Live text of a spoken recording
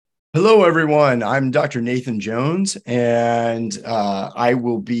Hello, everyone. I'm Dr. Nathan Jones, and I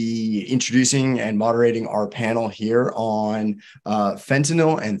will be introducing and moderating our panel here on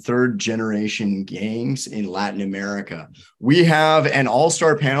fentanyl and third generation gangs in Latin America. We have an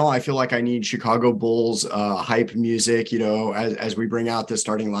all-star panel. I feel like I need Chicago Bulls hype music, as we bring out the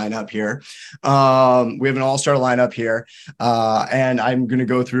starting lineup here. We have an all-star lineup here, and I'm going to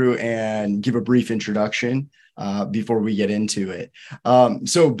go through and give a brief introduction before we get into it.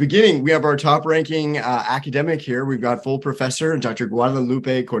 So beginning, we have our top ranking academic here. We've got full professor, Dr.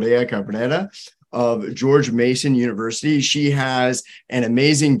 Guadalupe Correa Cabrera of George Mason University. She has an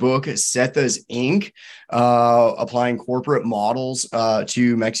amazing book, Cetas Inc., applying corporate models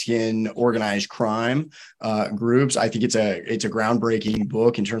to Mexican organized crime groups. I think it's a groundbreaking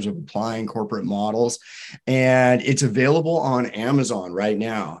book in terms of applying corporate models, and it's available on Amazon right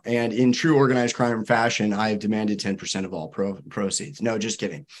now. And in true organized crime fashion, I have demanded 10% of all proceeds. No, just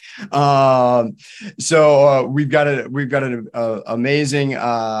kidding. So we've got an amazing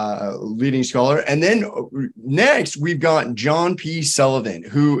leading scholar, and then next we've got John P. Sullivan,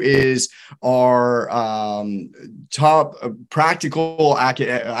 who is our top practical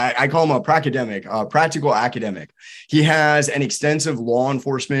I call him a practical academic. He has an extensive law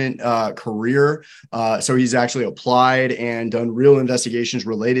enforcement career, so he's actually applied and done real investigations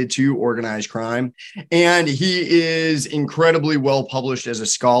related to organized crime, and he is incredibly well published as a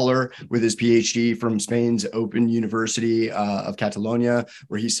scholar with his PhD from Spain's Open University of Catalonia,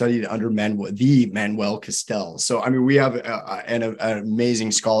 where he studied under Manuel Castells. So I mean, we have an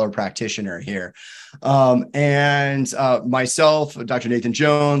amazing scholar practitioner here. And myself, Dr. Nathan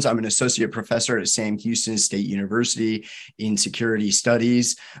Jones, I'm an associate professor at Sam Houston State University in security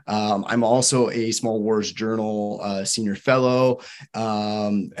studies. I'm also a Small Wars Journal senior fellow,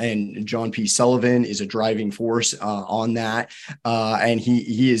 and John P. Sullivan is a driving force on that, and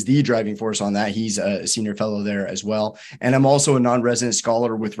he is the driving force on that. He's a senior fellow there as well, and I'm also a non-resident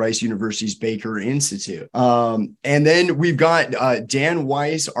scholar with Rice University's Baker Institute. And then we've got Dan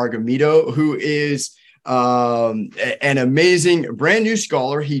Weiss Argamido, who is an amazing brand new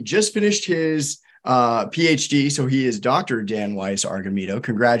scholar. He just finished his PhD, so he is Dr. Dan Weiss Argamido.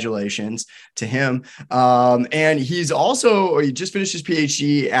 Congratulations to him. And he just finished his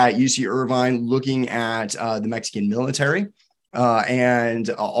PhD at UC Irvine, looking at the Mexican military. And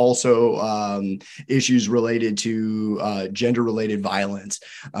also issues related to gender-related violence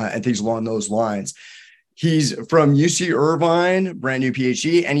and things along those lines. He's from UC Irvine, brand new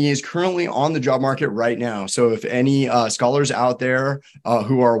PhD, and he is currently on the job market right now. So if any scholars out there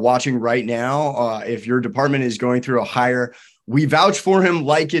who are watching right now, if your department is going through a hire, we vouch for him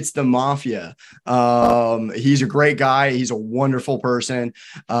like it's the mafia. He's a great guy. He's a wonderful person.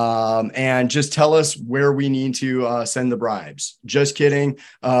 And just tell us where we need to send the bribes. Just kidding.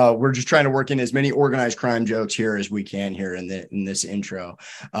 We're just trying to work in as many organized crime jokes here as we can here in this intro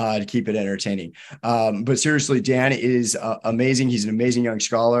to keep it entertaining. But seriously, Dan is amazing. He's an amazing young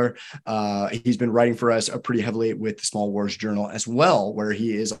scholar. He's been writing for us pretty heavily with the Small Wars Journal as well, where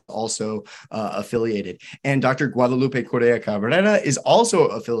he is also affiliated. And Dr. Guadalupe Correa Cabrera is also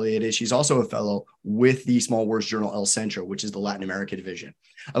affiliated. She's also a fellow with the Small Wars Journal El Centro, which is the Latin America division.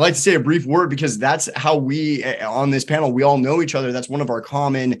 I'd like to say a brief word because that's how we, on this panel, we all know each other. That's one of our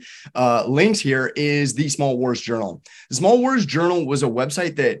common links here is the Small Wars Journal. The Small Wars Journal was a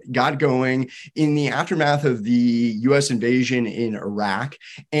website that got going in the aftermath of the U.S. invasion in Iraq.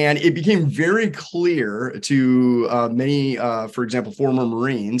 And it became very clear to many, for example, former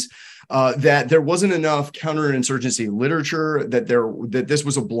Marines, that there wasn't enough counterinsurgency literature, that this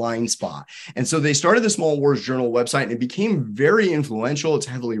was a blind spot. And so they started the Small Wars Journal website, and it became very influential. It's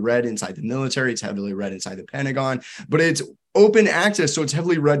heavily read inside the military. It's heavily read inside the Pentagon, but it's open access, so it's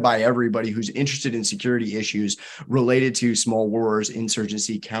heavily read by everybody who's interested in security issues related to small wars,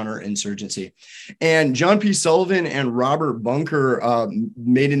 insurgency, counterinsurgency. And John P. Sullivan and Robert Bunker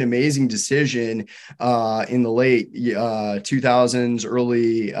made an amazing decision in the late 2000s,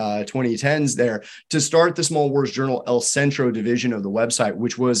 early 2010s there to start the Small Wars Journal El Centro division of the website,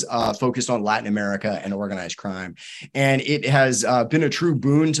 which was focused on Latin America and organized crime. And it has been a true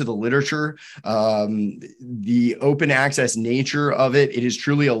boon to the literature. The open access nature of it is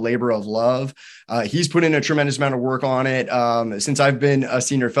truly a labor of love. He's put in a tremendous amount of work on it. Since I've been a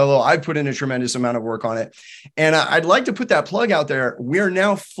senior fellow, I've put in a tremendous amount of work on it. And I'd like to put that plug out there. We are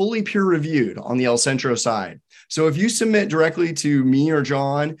now fully peer reviewed on the El Centro side. So if you submit directly to me or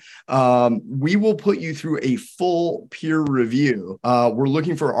John, we will put you through a full peer review. We're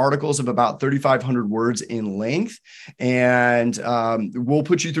looking for articles of about 3,500 words in length, and we'll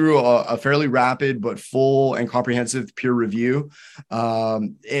put you through a fairly rapid but full and comprehensive peer review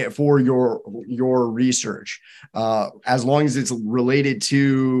for your research, as long as it's related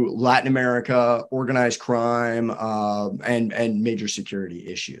to Latin America, organized crime, and major security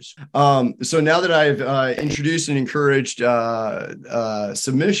issues. So now that I've introduced and encouraged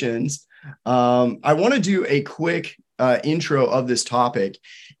submissions, I want to do a quick intro of this topic,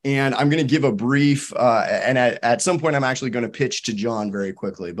 and I'm going to give a brief, and at some point I'm actually going to pitch to John very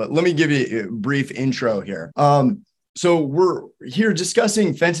quickly, but let me give you a brief intro here. So we're here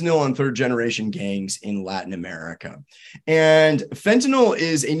discussing fentanyl and third generation gangs in Latin America. And fentanyl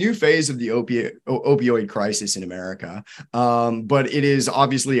is a new phase of the opioid crisis in America, but it is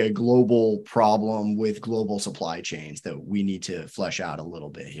obviously a global problem with global supply chains that we need to flesh out a little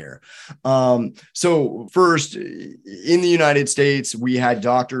bit here. So first, in the United States, we had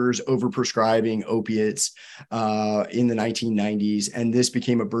doctors overprescribing opiates in the 1990s, and this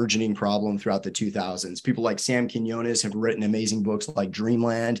became a burgeoning problem throughout the 2000s. People like Sam Quinones have written amazing books like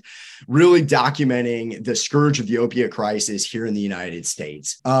Dreamland, really documenting the scourge of the opiate crisis here in the United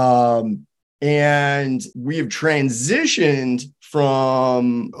States. And we have transitioned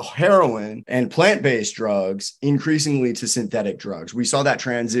from heroin and plant-based drugs increasingly to synthetic drugs. We saw that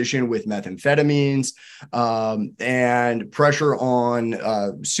transition with methamphetamines and pressure on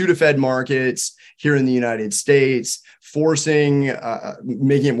Sudafed markets here in the United States, making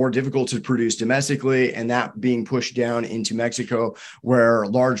it more difficult to produce domestically, and that being pushed down into Mexico, where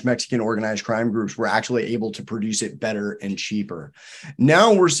large Mexican organized crime groups were actually able to produce it better and cheaper.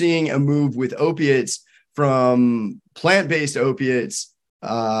 Now we're seeing a move with opiates from plant-based opiates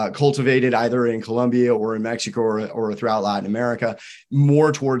cultivated either in Colombia or in Mexico or throughout Latin America,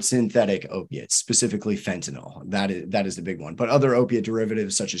 more towards synthetic opiates, specifically fentanyl. That is the big one, but other opiate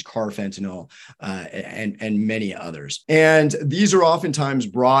derivatives such as carfentanil and many others. And these are oftentimes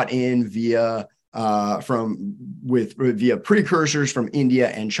brought in via precursors from India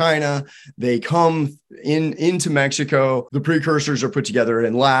and China. They come into Mexico. The precursors are put together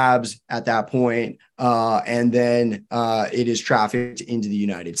in labs at that point, and then it is trafficked into the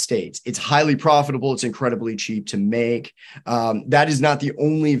United States. It's highly profitable. It's incredibly cheap to make. That is not the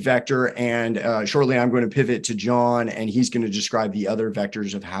only vector, and shortly I'm going to pivot to John, and he's going to describe the other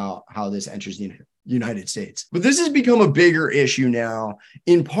vectors of how this enters the United States. But this has become a bigger issue now,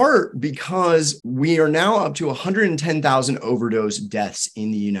 in part because we are now up to 110,000 overdose deaths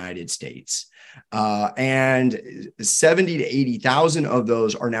in the United States. And 70 to 80,000 of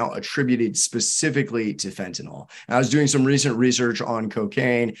those are now attributed specifically to fentanyl. And I was doing some recent research on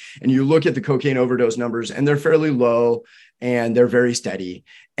cocaine, and you look at the cocaine overdose numbers, and they're fairly low and they're very steady.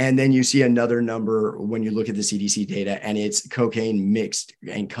 And then you see another number when you look at the CDC data, and it's cocaine mixed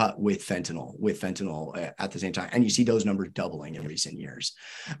and cut with fentanyl at the same time. And you see those numbers doubling in recent years.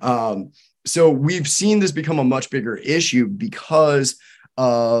 So we've seen this become a much bigger issue because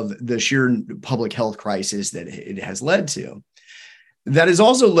of the sheer public health crisis that it has led to. That has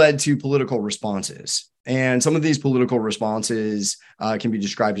also led to political responses. And some of these political responses can be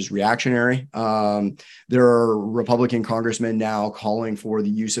described as reactionary. There are Republican congressmen now calling for the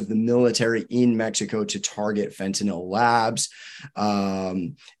use of the military in Mexico to target fentanyl labs.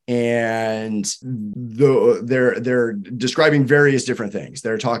 And they're describing various different things.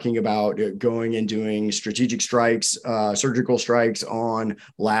 They're talking about going and doing strategic strikes, surgical strikes on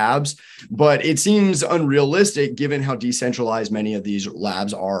labs, but it seems unrealistic given how decentralized many of these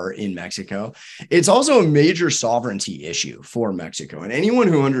labs are in Mexico. It's also a major sovereignty issue for Mexico, and anyone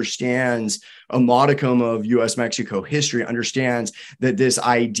who understands a modicum of U.S.-Mexico history understands that this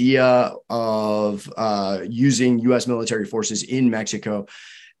idea of using U.S. military forces in Mexico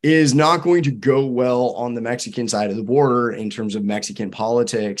is not going to go well on the Mexican side of the border in terms of Mexican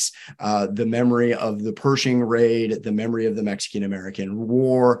politics, the memory of the Pershing raid, the memory of the Mexican-American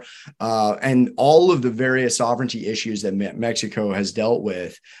War, and all of the various sovereignty issues that Mexico has dealt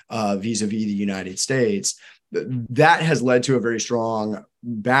with vis-a-vis the United States. That has led to a very strong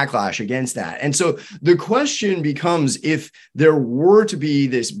backlash against that. And so the question becomes, if there were to be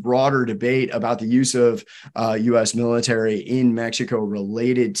this broader debate about the use of U.S. military in Mexico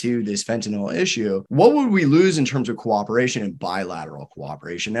related to this fentanyl issue, what would we lose in terms of cooperation and bilateral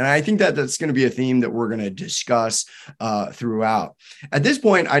cooperation? And I think that that's going to be a theme that we're going to discuss throughout. At this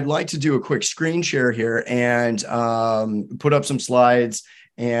point, I'd like to do a quick screen share here and put up some slides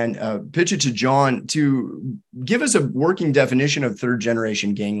and pitch it to John to give us a working definition of third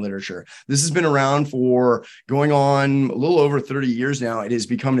generation gang literature. This has been around for going on a little over 30 years now. It has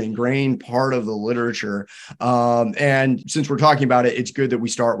become an ingrained part of the literature. And since we're talking about it, it's good that we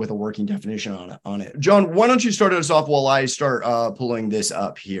start with a working definition on it. John, why don't you start us off while I start pulling this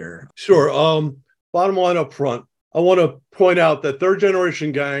up here? Sure. Bottom line up front, I want to point out that third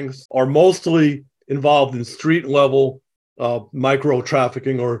generation gangs are mostly involved in street level micro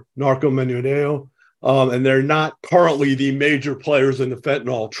trafficking or narcomenudeo. And they're not currently the major players in the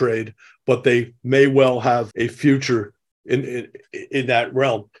fentanyl trade, but they may well have a future in that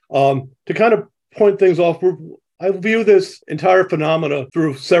realm. To kind of point things off, I view this entire phenomena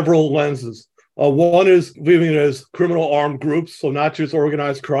through several lenses. One is viewing it as criminal armed groups, so not just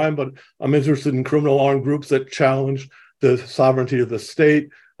organized crime, but I'm interested in criminal armed groups that challenge the sovereignty of the state.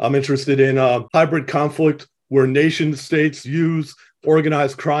 I'm interested in hybrid conflict where nation states use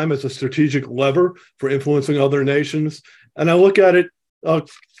organized crime as a strategic lever for influencing other nations. And I look at it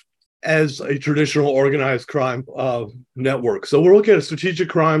as a traditional organized crime network. So we're looking at strategic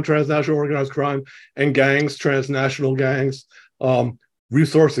crime, transnational organized crime, and gangs, transnational gangs.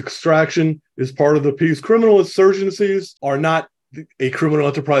 Resource extraction is part of the piece. Criminal insurgencies are not a criminal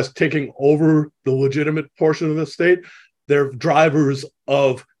enterprise taking over the legitimate portion of the state. They're drivers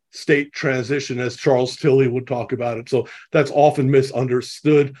of state transition, as Charles Tilly would talk about it. So that's often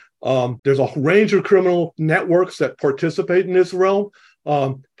misunderstood. There's a range of criminal networks that participate in this realm.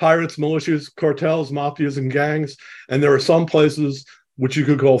 Pirates, militias, cartels, mafias, and gangs. And there are some places which you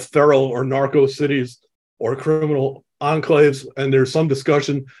could call feral or narco cities or criminal enclaves, and there's some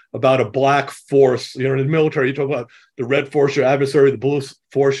discussion about a black force. You know, in the military, you talk about the red force, your adversary, the blue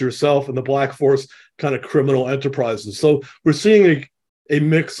force, yourself, and the black force, kind of criminal enterprises. So we're seeing a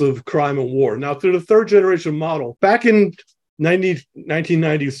mix of crime and war. Now, through the third generation model, back in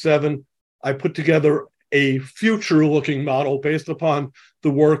 1997, I put together a future-looking model based upon the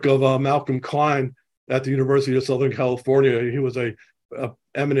work of Malcolm Klein at the University of Southern California. He was a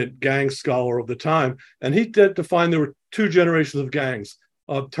eminent gang scholar of the time, and he did define there were two generations of gangs: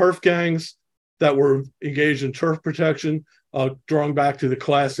 turf gangs that were engaged in turf protection, drawing back to the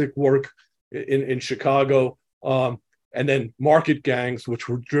classic work in Chicago, and then market gangs, which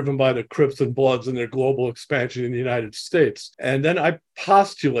were driven by the Crips and Bloods and their global expansion in the United States. And then I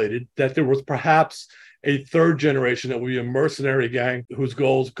postulated that there was perhaps a third generation that would be a mercenary gang whose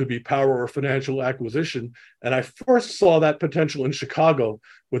goals could be power or financial acquisition. And I first saw that potential in Chicago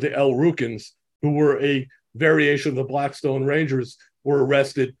with the El Rukins, who were a variation of the Blackstone Rangers, were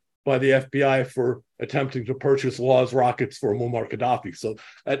arrested by the FBI for attempting to purchase Laws rockets for Muammar Gaddafi. So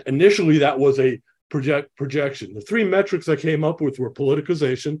initially that was a projection. The three metrics I came up with were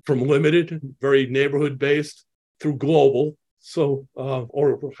politicization, from limited, very neighborhood-based, through global. So,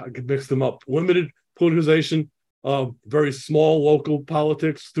 or I could mix them up. Limited politicization, very small local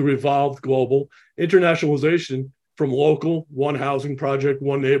politics through evolved global. Internationalization, from local, one housing project,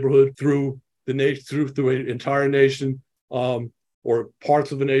 one neighborhood, through the nation, through an entire nation, or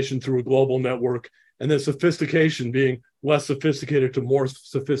parts of a nation, through a global network. And then sophistication, being less sophisticated to more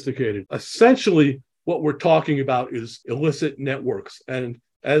sophisticated. Essentially, what we're talking about is illicit networks. And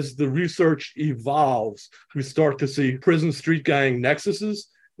as the research evolves, we start to see prison street gang nexuses,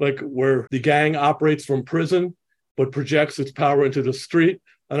 like where the gang operates from prison, but projects its power into the street.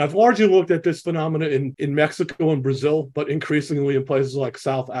 And I've largely looked at this phenomena in Mexico and Brazil, but increasingly in places like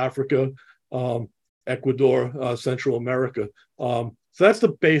South Africa, Ecuador, Central America. So that's the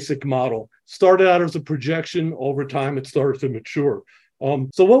basic model. Started out as a projection. Over time, it started to mature.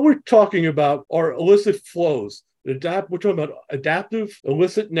 So what we're talking about are illicit flows. We're talking about adaptive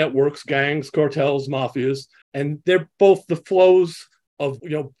illicit networks, gangs, cartels, mafias, and they're both the flows of,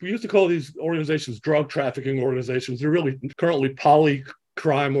 we used to call these organizations drug trafficking organizations. They're really currently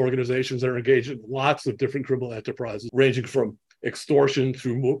poly-crime organizations that are engaged in lots of different criminal enterprises, ranging from extortion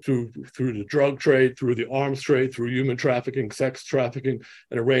through the drug trade, through the arms trade, through human trafficking, sex trafficking,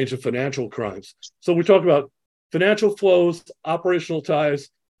 and a range of financial crimes. So we talk about financial flows, operational ties,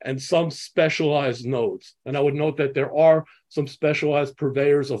 and some specialized nodes. And I would note that there are some specialized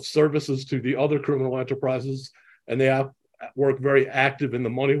purveyors of services to the other criminal enterprises, and they work very active in the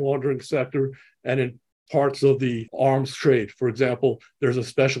money laundering sector and in parts of the arms trade. For example, there's a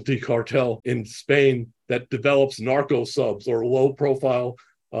specialty cartel in Spain that develops narco subs, or low-profile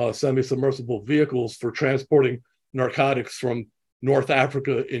semi-submersible vehicles for transporting narcotics from North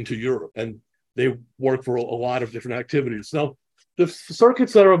Africa into Europe. And they work for a lot of different activities. Now, the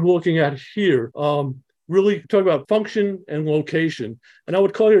circuits that I'm looking at here really talk about function and location. And I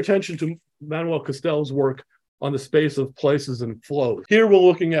would call your attention to Manuel Castell's work on the space of places and flows. Here we're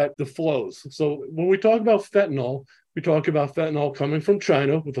looking at the flows. So when we talk about fentanyl, we talk about fentanyl coming from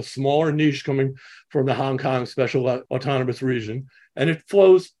China with a smaller niche coming from the Hong Kong Special Autonomous Region. And it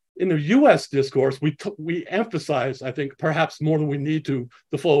flows in the U.S. discourse. We emphasize, I think, perhaps more than we need to,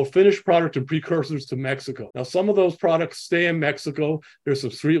 the flow of finished product and precursors to Mexico. Now, some of those products stay in Mexico. There's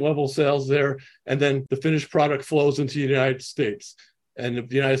some street-level sales there. And then the finished product flows into the United States. And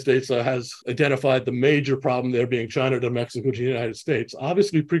the United States has identified the major problem there being China to Mexico to the United States.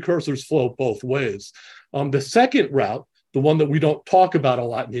 Obviously, precursors flow both ways. The second route, the one that we don't talk about a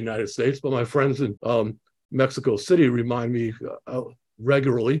lot in the United States, but my friends in Mexico City remind me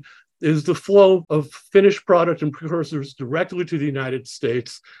regularly, is the flow of finished product and precursors directly to the United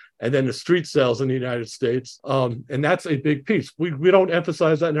States and then the street sales in the United States. And that's a big piece. We don't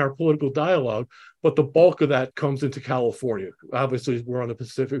emphasize that in our political dialogue, but the bulk of that comes into California. Obviously, we're on the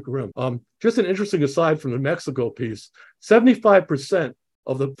Pacific Rim. Just an interesting aside from the Mexico piece, 75%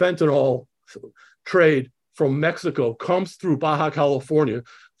 of the fentanyl trade from Mexico comes through Baja California,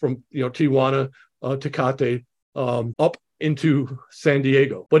 from Tijuana, Tecate, up into San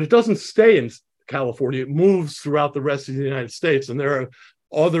Diego. But it doesn't stay in California. It moves throughout the rest of the United States. And there are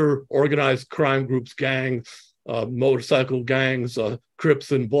other organized crime groups, gangs, motorcycle gangs,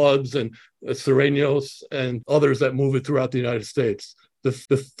 Crips and Bloods and Serenos and others that move it throughout the United States. The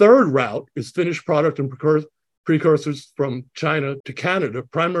third route is finished product and precursors from China to Canada,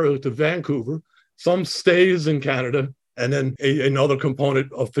 primarily to Vancouver. Some stays in Canada, and then another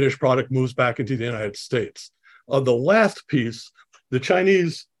component of finished product moves back into the United States. The last piece, the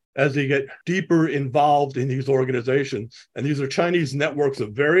Chinese, as they get deeper involved in these organizations, and these are Chinese networks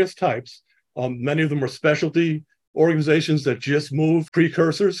of various types. Many of them are specialty organizations that just move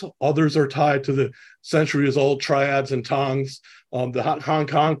precursors. Others are tied to the centuries-old triads and tongs. The Hong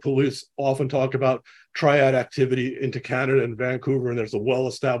Kong police often talk about triad activity into Canada and Vancouver, and there's a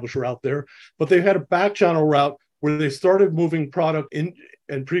well-established route there. But they had a back channel route where they started moving product in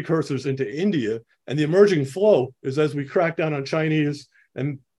and precursors into India. And the emerging flow is, as we crack down on Chinese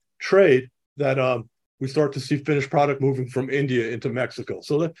and trade, that we start to see finished product moving from India into Mexico.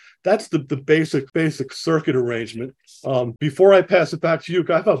 So that's the basic circuit arrangement. Before I pass it back to you,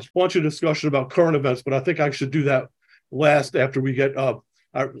 I have a bunch of discussion about current events, but I think I should do that last after we get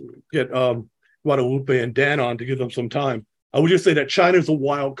Guadalupe and Dan on to give them some time. I would just say that China's a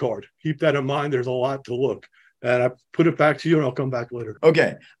wild card. Keep that in mind. There's a lot to look. And I put it back to you, and I'll come back later.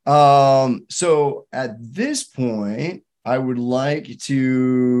 Okay. So at this point, I would like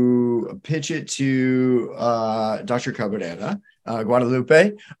to pitch it to Dr. Cabrera,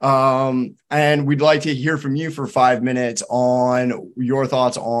 Guadalupe, and we'd like to hear from you for 5 minutes on your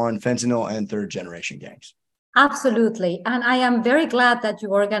thoughts on fentanyl and third generation gangs. Absolutely. And I am very glad that you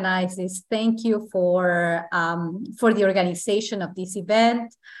organized this. Thank you for the organization of this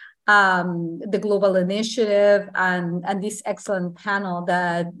event, the global initiative, and this excellent panel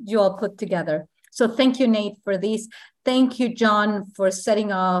that you all put together. So thank you, Nate, for this. Thank you, John, for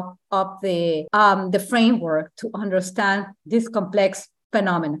setting up the framework to understand this complex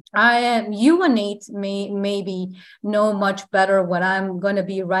phenomenon. You and Nate maybe know much better what I'm going to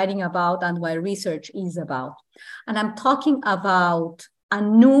be writing about and what research is about. And I'm talking about a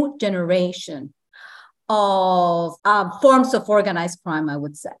new generation of forms of organized crime, I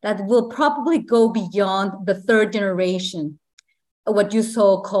would say, that will probably go beyond the third generation, what you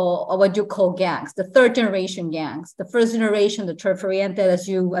call gangs, the third generation gangs. The first generation, the turf-oriented, as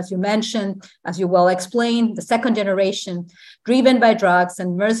you mentioned, as you well explained, the second generation, driven by drugs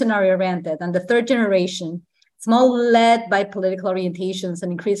and mercenary-oriented, and the third generation, small, led by political orientations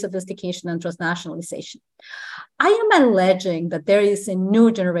and increased sophistication and transnationalization. I am alleging that there is a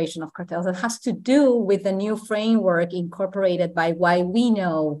new generation of cartels that has to do with the new framework incorporated by what we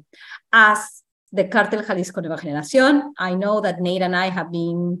know as the Cartel Jalisco Nueva Generación. I know that Nate and I have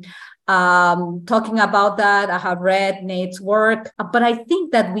been talking about that. I have read Nate's work, but I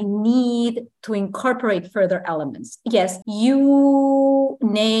think that we need to incorporate further elements. Yes, you,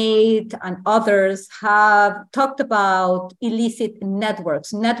 Nate, and others have talked about illicit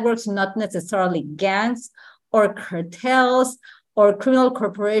networks not necessarily gangs or cartels or criminal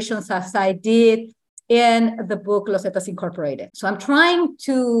corporations, as I did in the book Los Zetas Incorporated. So I'm trying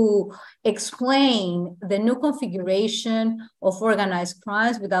to explain the new configuration of organized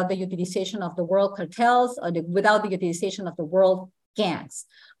crimes without the utilization of the word cartels or without the utilization of the word gangs.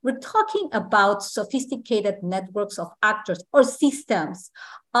 We're talking about sophisticated networks of actors or systems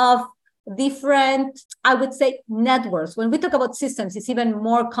of different, I would say, networks. When we talk about systems, it's even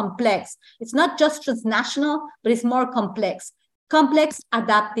more complex. It's not just transnational, but it's more complex. complex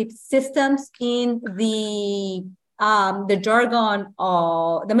adaptive systems in the jargon,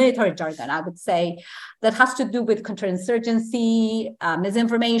 or the military jargon, I would say, that has to do with counterinsurgency,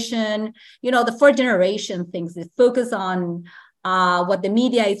 misinformation, the fourth generation things that focus on what the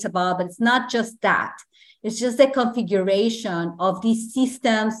media is about, but it's not just that. It's just the configuration of these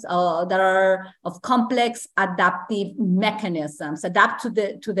systems that are of complex adaptive mechanisms, adapt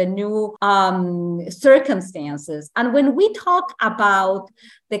to the new circumstances. And when we talk about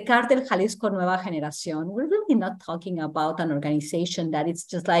the Cártel Jalisco Nueva Generación, we're really not talking about an organization that it's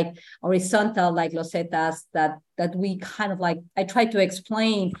just like horizontal, like Los Zetas, that we kind of like, I tried to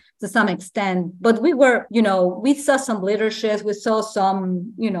explain to some extent, but we were, we saw some leadership, we saw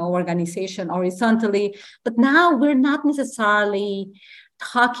some, organization horizontally, but now we're not necessarily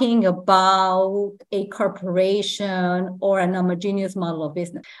talking about a corporation or an homogeneous model of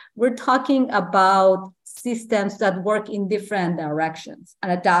business. We're talking about systems that work in different directions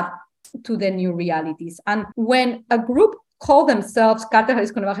and adapt to the new realities. And when a group call themselves Cártel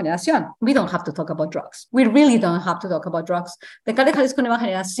Jalisco Nueva Generación, we don't have to talk about drugs. We really don't have to talk about drugs. The Cártel Jalisco Nueva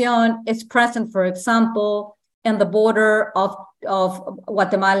Generación is present, for example, in the border of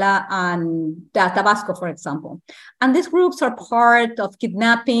Guatemala and Tabasco, for example. And these groups are part of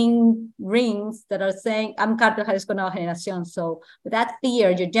kidnapping rings that are saying, I'm Cártel Jalisco Nueva Generación. So with that fear,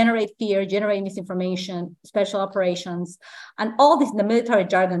 you generate misinformation, special operations, and all this, the military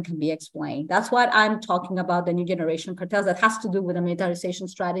jargon can be explained. That's what I'm talking about, the new generation cartels that has to do with the militarization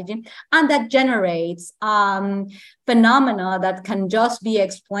strategy, and that generates phenomena that can just be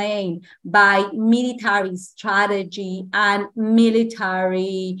explained by military strategy and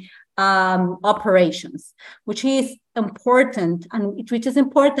military operations, which is important, and which is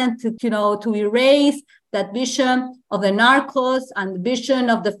important to erase that vision of the narcos and the vision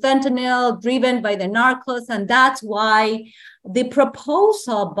of the fentanyl driven by the narcos. And that's why the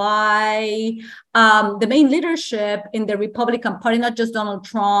proposal by the main leadership in the Republican Party, not just Donald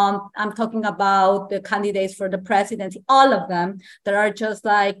Trump, I'm talking about the candidates for the presidency, all of them that are just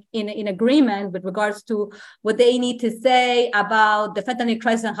like in agreement with regards to what they need to say about the fentanyl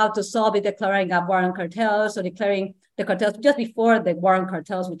crisis and how to solve it, declaring a war on cartels, or declaring the cartels just before the war on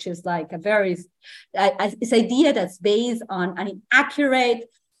cartels, which is like a very, it's idea that's based on an inaccurate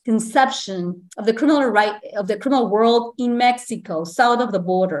conception of the criminal world in Mexico, south of the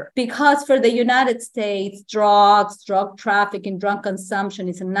border. Because for the United States, drug trafficking, drug consumption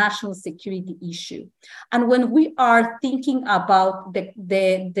is a national security issue. And when we are thinking about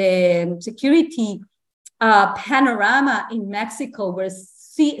the security panorama in Mexico, we're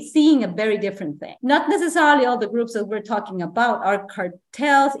seeing a very different thing. Not necessarily all the groups that we're talking about are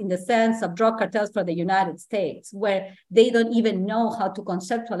cartels in the sense of drug cartels for the United States, where they don't even know how to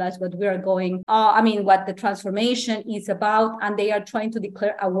conceptualize what we are going, what the transformation is about, and they are trying to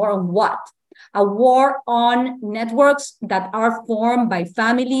declare a war on what? A war on networks that are formed by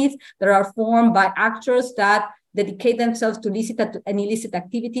families, that are formed by actors that dedicate themselves to illicit and illicit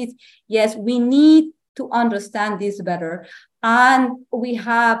activities. Yes, we need to understand this better. And we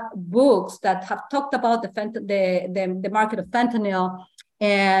have books that have talked about the market of fentanyl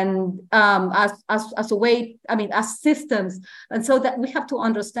and as a way, as systems. And so that we have to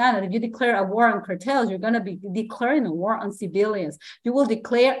understand that if you declare a war on cartels, you're going to be declaring a war on civilians. You will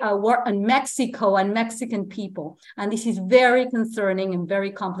declare a war on Mexico and Mexican people. And this is very concerning and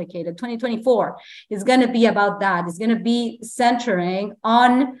very complicated. 2024 is going to be about that. It's going to be centering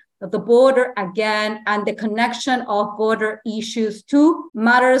on the border again, and the connection of border issues to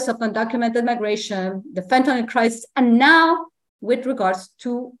matters of undocumented migration, the fentanyl crisis, and now with regards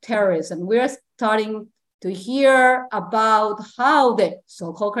to terrorism. We're starting to hear about how the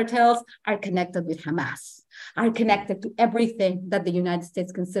so-called cartels are connected with Hamas, are connected to everything that the United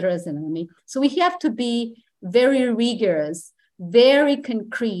States considers an enemy. So we have to be very rigorous, very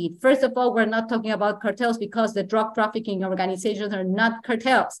concrete. First of all, we're not talking about cartels because the drug trafficking organizations are not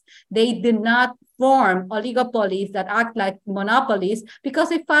cartels. They do not form oligopolies that act like monopolies because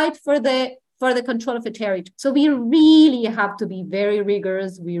they fight for the control of a territory. So we really have to be very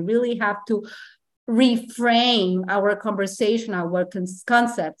rigorous. We really have to reframe our conversation, our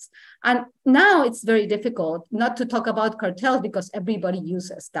concepts. And now it's very difficult not to talk about cartels because everybody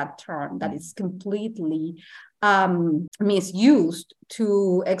uses that term that is completely misused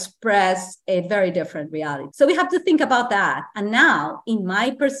to express a very different reality. So we have to think about that. And now, in my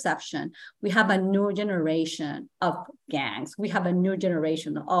perception, we have a new generation of gangs. We have a new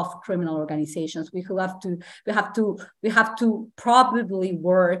generation of criminal organizations. We have to probably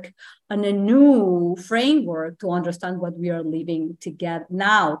work on a new framework to understand what we are living together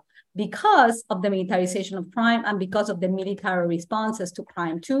now because of the militarization of crime and because of the military responses to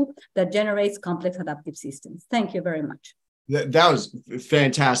crime too, that generates complex adaptive systems. Thank you very much. That was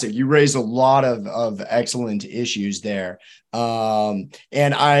fantastic. You raised a lot of excellent issues there. And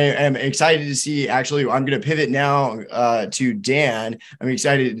I am excited to see, actually, I'm going to pivot now to Dan. I'm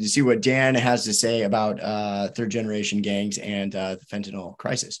excited to see what Dan has to say about third generation gangs and the fentanyl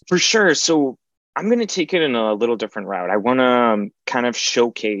crisis. For sure. So I'm going to take it in a little different route. I want to kind of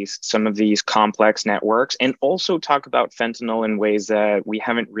showcase some of these complex networks and also talk about fentanyl in ways that we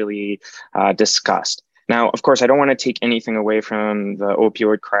haven't really discussed. Now, of course, I don't want to take anything away from the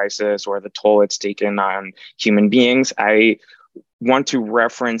opioid crisis or the toll it's taken on human beings. I want to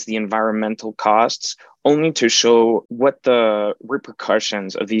reference the environmental costs only to show what the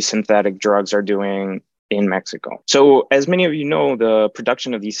repercussions of these synthetic drugs are doing in Mexico. So as many of you know, the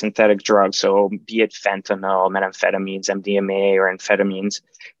production of these synthetic drugs, so be it fentanyl, methamphetamines, MDMA, or amphetamines,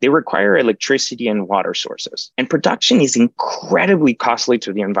 they require electricity and water sources. And production is incredibly costly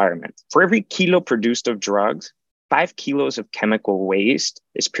to the environment. For every kilo produced of drugs, 5 kilos of chemical waste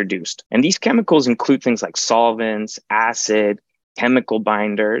is produced. And these chemicals include things like solvents, acid, chemical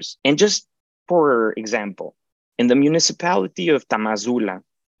binders. And just for example, in the municipality of Tamazula,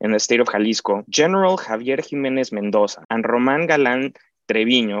 in the state of Jalisco, General Javier Jiménez Mendoza and Román Galán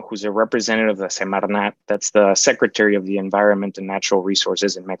Treviño, who's a representative of the Semarnat, that's the Secretary of the Environment and Natural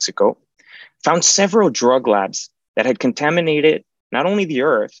Resources in Mexico, found several drug labs that had contaminated not only the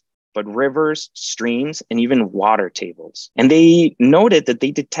earth, but rivers, streams, and even water tables. And they noted that they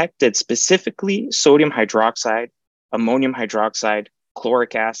detected specifically sodium hydroxide, ammonium hydroxide,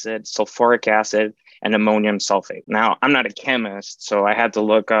 chloric acid, sulfuric acid, and ammonium sulfate. Now, I'm not a chemist, so I had to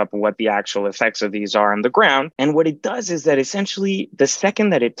look up what the actual effects of these are on the ground. And what it does is that essentially the second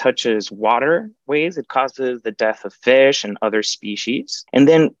that it touches waterways, it causes the death of fish and other species. And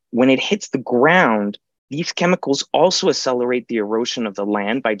then when it hits the ground, these chemicals also accelerate the erosion of the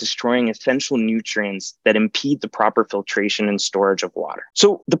land by destroying essential nutrients that impede the proper filtration and storage of water.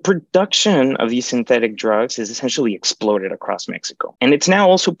 So the production of these synthetic drugs has essentially exploded across Mexico. And it's now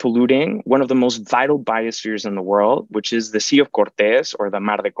also polluting one of the most vital biospheres in the world, which is the Sea of Cortés or the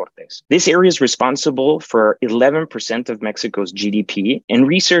Mar de Cortés. This area is responsible for 11% of Mexico's GDP. And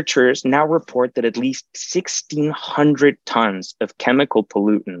researchers now report that at least 1,600 tons of chemical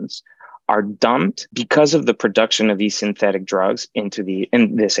pollutants are dumped because of the production of these synthetic drugs in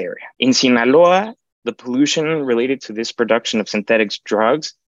this area. In Sinaloa, the pollution related to this production of synthetic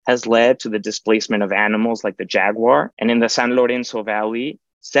drugs has led to the displacement of animals like the jaguar. And in the San Lorenzo Valley,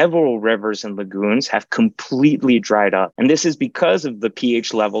 several rivers and lagoons have completely dried up. And this is because of the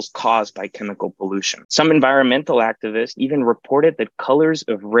pH levels caused by chemical pollution. Some environmental activists even reported that colors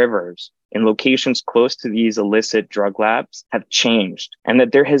of rivers in locations close to these illicit drug labs have changed, and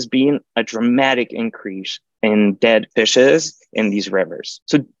that there has been a dramatic increase in dead fishes in these rivers.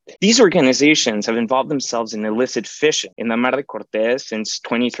 So these organizations have involved themselves in illicit fishing in the Mar de Cortés since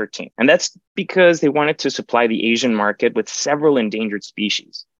 2013. And that's because they wanted to supply the Asian market with several endangered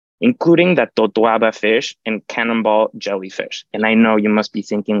species, including the totoaba fish and cannonball jellyfish. And I know you must be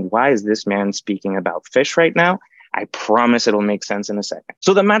thinking, why is this man speaking about fish right now? I promise it'll make sense in a second.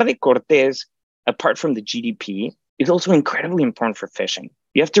 So the Mar de Cortés, apart from the GDP, is also incredibly important for fishing.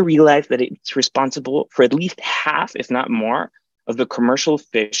 You have to realize that it's responsible for at least half, if not more, of the commercial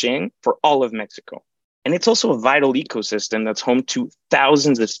fishing for all of Mexico. And it's also a vital ecosystem that's home to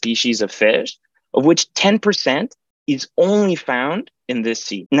thousands of species of fish, of which 10% is only found in this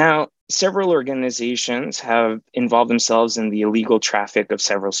sea. Now, several organizations have involved themselves in the illegal traffic of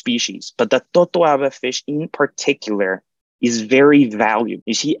several species, but the totoaba fish in particular is very valuable.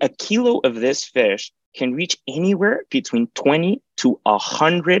 You see, a kilo of this fish can reach anywhere between $20,000 to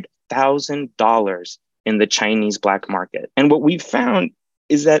 $100,000 in the Chinese black market. And what we've found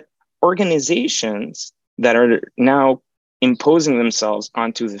is that organizations that are now imposing themselves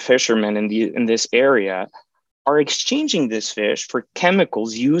onto the fishermen in this area are exchanging this fish for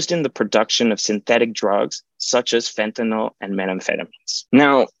chemicals used in the production of synthetic drugs, such as fentanyl and methamphetamines.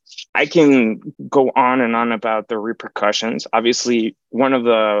 Now, I can go on and on about the repercussions. Obviously, one of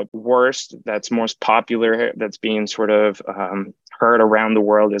the worst that's most popular that's being sort of heard around the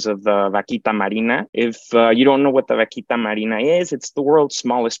world is of the vaquita marina. If you don't know what the vaquita marina is, it's the world's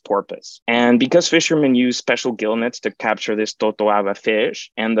smallest porpoise. And because fishermen use special gill nets to capture this totoaba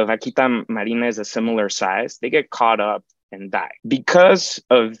fish, and the vaquita marina is a similar size, they get caught up and die. Because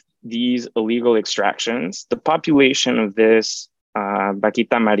of these illegal extractions, the population of this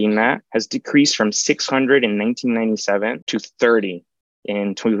vaquita marina has decreased from 600 in 1997 to 30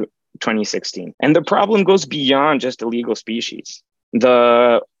 in 2016. And the problem goes beyond just illegal species.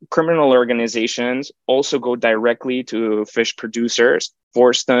 The criminal organizations also go directly to fish producers,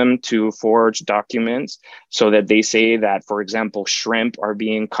 force them to forge documents so that they say that, for example, shrimp are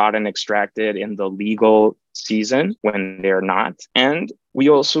being caught and extracted in the legal season when they're not. And we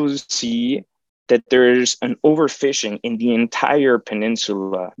also see that there's an overfishing in the entire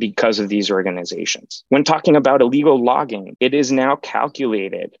peninsula because of these organizations. When talking about illegal logging, it is now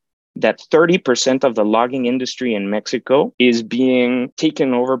calculated that 30% of the logging industry in Mexico is being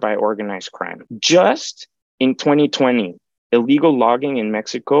taken over by organized crime. Just in 2020, illegal logging in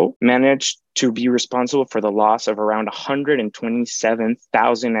Mexico managed to be responsible for the loss of around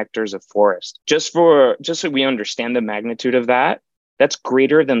 127,000 hectares of forest. Just so we understand the magnitude of that, that's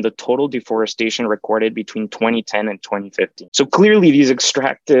greater than the total deforestation recorded between 2010 and 2015. So clearly, these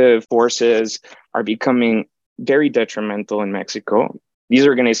extractive forces are becoming very detrimental in Mexico. These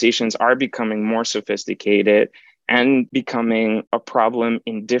organizations are becoming more sophisticated and becoming a problem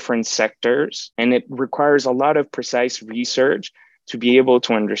in different sectors. And it requires a lot of precise research to be able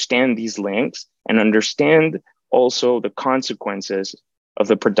to understand these links and understand also the consequences of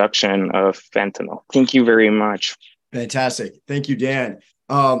the production of fentanyl. Thank you very much. Fantastic. Thank you, Dan.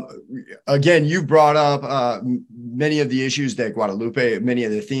 Again, you brought up many of the issues that Guadalupe, many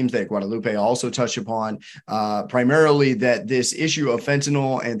of the themes that Guadalupe also touched upon, primarily that this issue of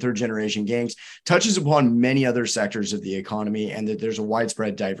fentanyl and third generation gangs touches upon many other sectors of the economy, and that there's a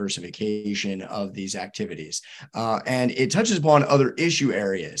widespread diversification of these activities. And it touches upon other issue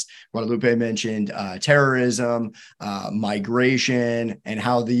areas. Guadalupe mentioned terrorism, migration, and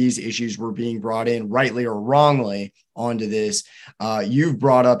how these issues were being brought in, rightly or wrongly, onto this. You've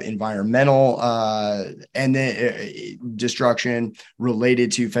brought up environmental and the destruction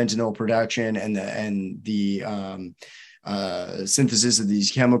related to fentanyl production and the synthesis of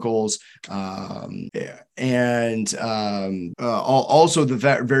these chemicals, and also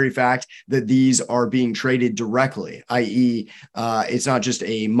the very fact that these are being traded directly, i.e., it's not just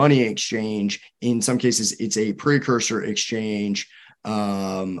a money exchange. In some cases, it's a precursor exchange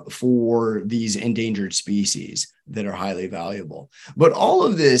for these endangered species that are highly valuable. But all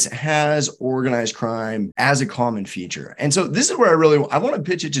of this has organized crime as a common feature. And so this is where I want to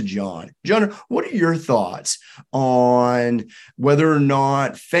pitch it to John. John, what are your thoughts on whether or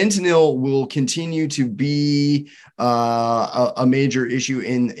not fentanyl will continue to be a major issue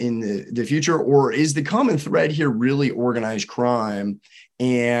in the future, or is the common thread here really organized crime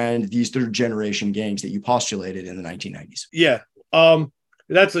and these third generation gangs that you postulated in the 1990s? Yeah.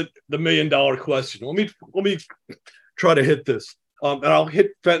 That's the $1 million question. Let me try to hit this. And I'll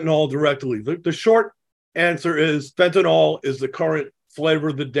hit fentanyl directly. The short answer is fentanyl is the current flavor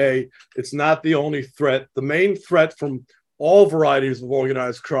of the day. It's not the only threat. The main threat from all varieties of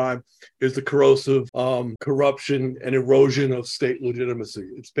organized crime is the corrosive corruption and erosion of state legitimacy.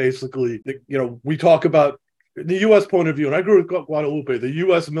 It's basically, we talk about the U.S. point of view, and I agree with Guadalupe, the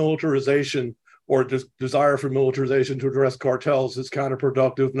U.S. militarization or desire for militarization to address cartels is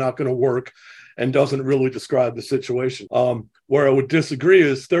counterproductive, not going to work, and doesn't really describe the situation. Where I would disagree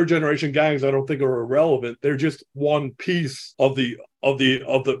is third generation gangs, I don't think are irrelevant. They're just one piece of the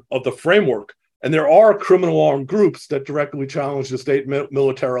framework. And there are criminal armed groups that directly challenge the state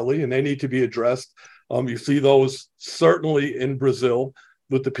militarily, and they need to be addressed. You see those certainly in Brazil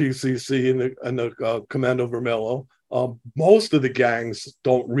with the PCC and the Comando Vermelho. Most of the gangs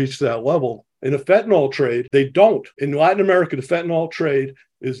don't reach that level. In the fentanyl trade, they don't. In Latin America, the fentanyl trade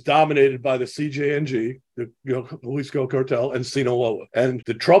is dominated by the CJNG, the Jalisco cartel, and Sinaloa. And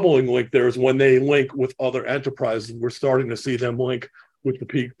the troubling link there is when they link with other enterprises. We're starting to see them link with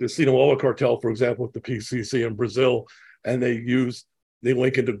the Sinaloa cartel, for example, with the PCC in Brazil, and they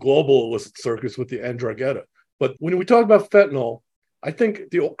link into global illicit circuits with the Andrangheta. But when we talk about fentanyl, I think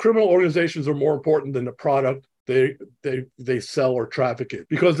the criminal organizations are more important than the product they sell or traffic it,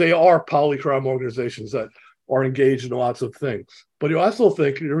 because they are polycrime organizations that are engaged in lots of things. But you also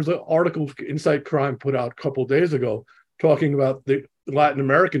think there was an article Insight Crime put out a couple of days ago talking about the Latin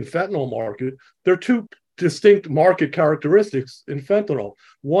American fentanyl market. There are two distinct market characteristics in fentanyl.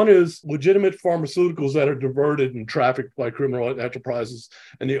 One is legitimate pharmaceuticals that are diverted and trafficked by criminal enterprises,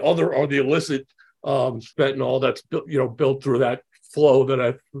 and the other are the illicit fentanyl that's built through that flow that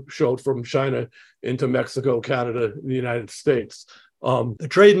I showed from China into Mexico, Canada, and the United States. The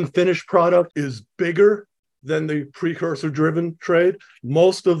trade in finished product is bigger than the precursor-driven trade.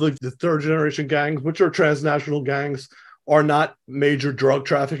 Most of the third-generation gangs, which are transnational gangs, are not major drug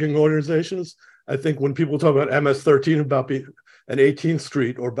trafficking organizations. I think when people talk about MS-13, about an 18th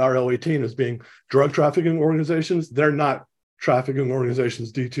Street or Barrio 18 as being drug trafficking organizations, they're not trafficking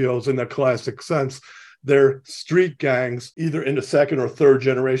organizations, DTOs, in that classic sense. they're street gangs, either in the second or third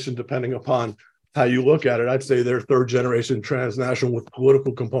generation, depending upon how you look at it. I'd say they're third generation transnational with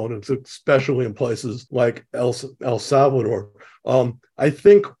political components, especially in places like El Salvador. I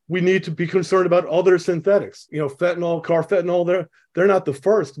think we need to be concerned about other synthetics. Fentanyl, carfentanil, they're not the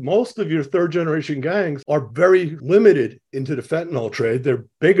first. Most of your third generation gangs are very limited into the fentanyl trade. They're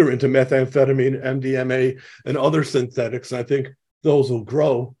bigger into methamphetamine, MDMA, and other synthetics. And I think those will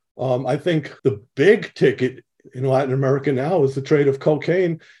grow. I think the big ticket in Latin America now is the trade of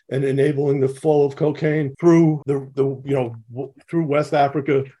cocaine and enabling the flow of cocaine through through West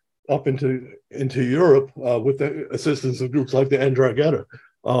Africa up into Europe with the assistance of groups like the Ndrangheta.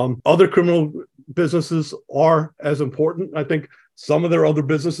 Other criminal businesses are as important. I think some of their other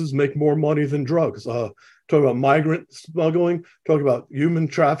businesses make more money than drugs. Talk about migrant smuggling, talk about human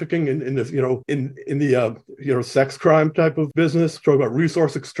trafficking in the sex crime type of business, talk about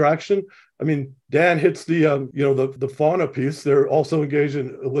resource extraction. I mean, Dan hits the fauna piece. They're also engaged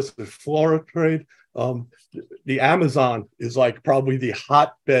in illicit flora trade. The Amazon is like probably the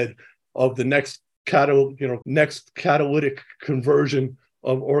hotbed of the next catalytic conversion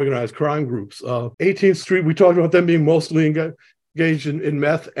of organized crime groups. 18th Street, we talked about them being mostly engaged in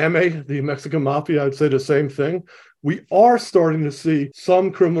meth. MA, the Mexican Mafia, I'd say the same thing. We are starting to see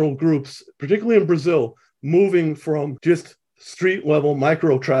some criminal groups, particularly in Brazil, moving from just street level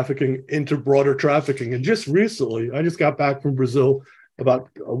micro trafficking into broader trafficking. And just recently, I just got back from Brazil about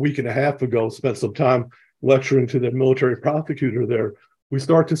a week and a half ago, spent some time lecturing to the military prosecutor there. We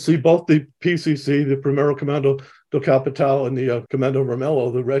start to see both the PCC, the Primeiro Comando do Capital, and the Comando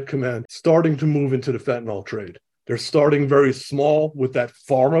Vermelho, the Red Command, starting to move into the fentanyl trade. They're starting very small with that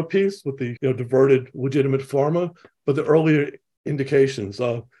pharma piece, with the diverted legitimate pharma, but the earlier indications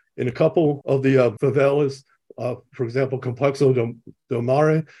in a couple of the favelas, for example, Complexo do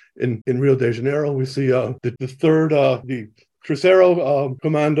Mare in Rio de Janeiro, we see the Terceiro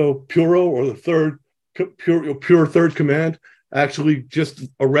Comando Puro, or the third pure third command, actually just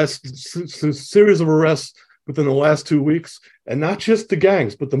a series of arrests within the last 2 weeks, and not just the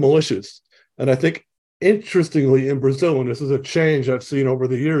gangs, but the militias. And I think, interestingly, in Brazil, and this is a change I've seen over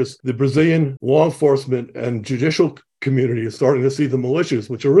the years, the Brazilian law enforcement and judicial community is starting to see the militias,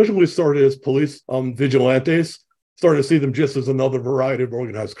 which originally started as police vigilantes, starting to see them just as another variety of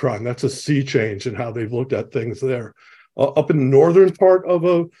organized crime. That's a sea change in how they've looked at things there. Up in the northern part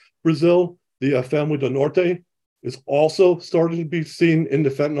of Brazil, the Family do Norte is also starting to be seen in the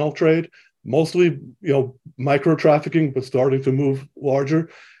fentanyl trade, mostly micro trafficking, but starting to move larger.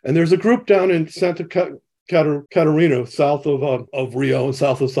 And there's a group down in Santa Catarina, south of Rio and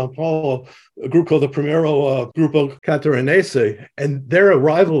south of Sao Paulo, a group called the Primeiro Grupo Catarinense, and they're a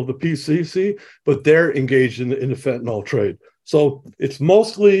rival of the PCC, but they're engaged in the fentanyl trade. So it's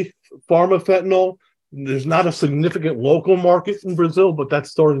mostly pharma fentanyl. There's not a significant local market in Brazil, but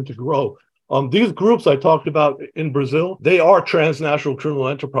that's starting to grow. These groups I talked about in Brazil, they are transnational criminal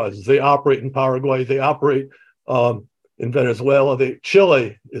enterprises. They operate in Paraguay. They operate in Venezuela.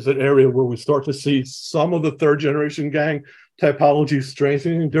 Chile is an area where we start to see some of the third generation gang typology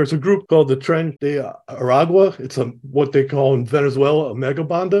strengthening. There's a group called the Tren de Aragua. It's what they call in Venezuela a mega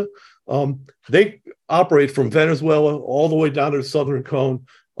banda. They operate from Venezuela all the way down to the southern cone,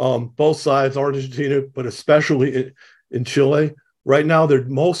 both sides, Argentina, but especially in Chile. Right now, they're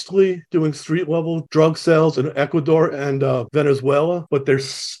mostly doing street-level drug sales in Ecuador and Venezuela, but they're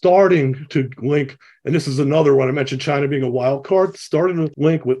starting to link, and this is another one, I mentioned China being a wild card, starting to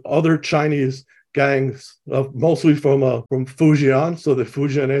link with other Chinese gangs, mostly from Fujian, so the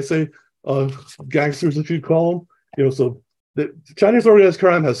Fujianese gangsters, if you call them. So the Chinese organized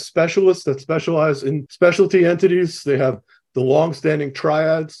crime has specialists that specialize in specialty entities. They have the long-standing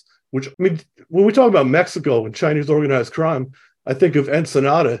triads, which, I mean, when we talk about Mexico and Chinese organized crime, I think of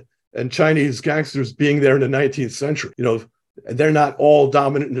Ensenada and Chinese gangsters being there in the 19th century. And they're not all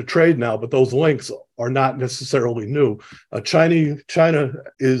dominant in the trade now, but those links are not necessarily new. China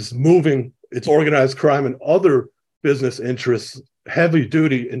is moving its organized crime and other business interests heavy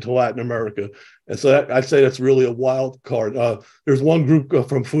duty into Latin America. And so I'd say that's really a wild card. There's one group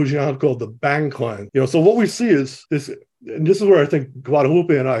from Fujian called the Bang Clan. So what we see is this. And this is where I think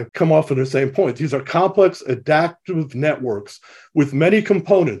Guadalupe and I come off on the same point. These are complex, adaptive networks with many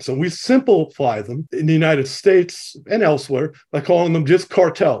components, and we simplify them in the United States and elsewhere by calling them just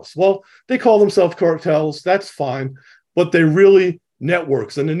cartels. Well, they call themselves cartels. That's fine, but they're really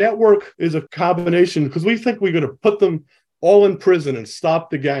networks. And the network is a combination, because we think we're going to put them all in prison and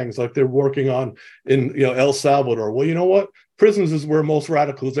stop the gangs like they're working on in El Salvador. Well, you know what? prisons is where most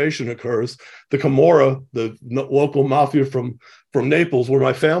radicalization occurs. The Camorra, the local mafia from Naples, where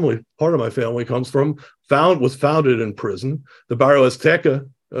part of my family comes from, was founded in prison. The Barrio Azteca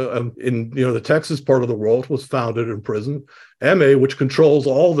in the Texas part of the world was founded in prison. MA, which controls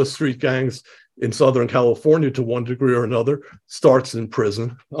all the street gangs in Southern California to one degree or another, starts in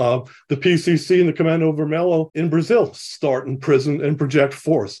prison. The PCC and the Comando Vermelho in Brazil start in prison and project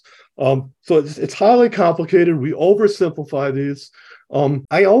force. So it's highly complicated. We oversimplify these.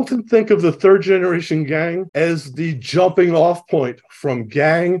 I often think of the third generation gang as the jumping off point from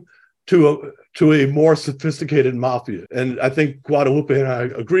gang to a more sophisticated mafia. And I think Guadalupe and I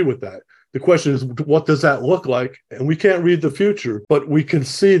agree with that. The question is, what does that look like? And we can't read the future, but we can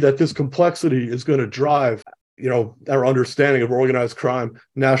see that this complexity is going to drive, our understanding of organized crime,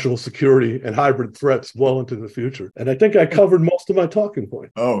 national security, and hybrid threats well into the future. And I think I covered most of my talking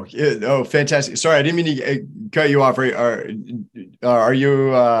point. Oh, yeah. Oh, fantastic. Sorry, I didn't mean to cut you off. Are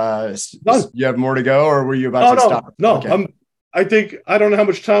you, you have more to go, or were you about to stop? No, okay. I don't know how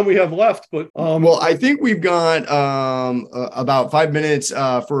much time we have left, but well, I think we've got about 5 minutes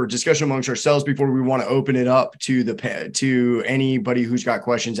for discussion amongst ourselves before we want to open it up to anybody who's got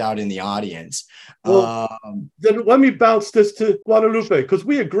questions out in the audience. Well, then let me bounce this to Guadalupe, because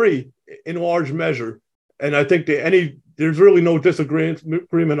we agree in large measure, and I think there's really no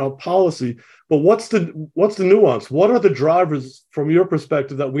disagreement on policy. But what's the nuance? What are the drivers from your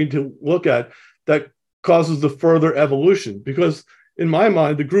perspective that we need to look at that causes the further evolution? Because in my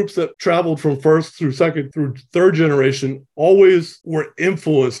mind, the groups that traveled from first through second through third generation always were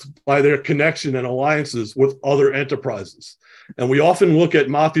influenced by their connection and alliances with other enterprises. And we often look at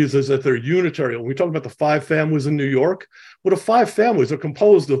mafias as if they're unitary. When we talk about the 5 families in New York, well, the 5 families are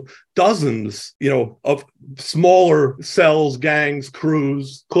composed of dozens, of smaller cells, gangs,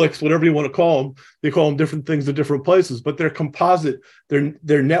 crews, cliques, whatever you want to call them. They call them different things in different places, but they're composite. They're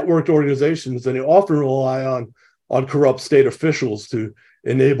networked organizations, and they often rely on corrupt state officials to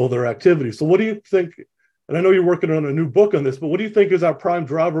enable their activity. So what do you think? And I know you're working on a new book on this, but what do you think is our prime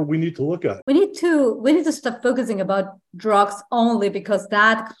driver we need to look at? We need to stop focusing about drugs only, because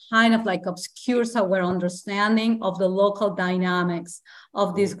that kind of like obscures our understanding of the local dynamics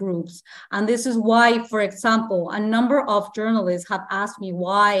of these groups. And this is why, for example, a number of journalists have asked me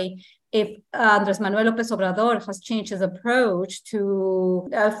why, if Andrés Manuel López Obrador has changed his approach to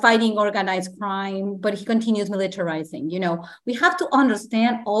fighting organized crime, but he continues militarizing. We have to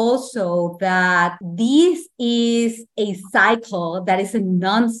understand also that this is a cycle that is a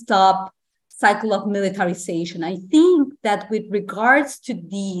nonstop cycle of militarization. I think that with regards to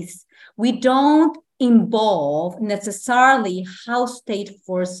these, we don't involve necessarily how state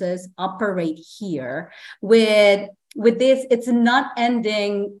forces operate here with this. It's a not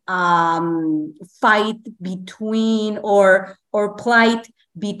ending fight between or plight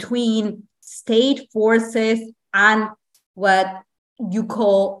between state forces and what you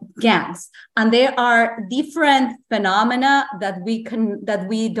call gangs. And there are different phenomena that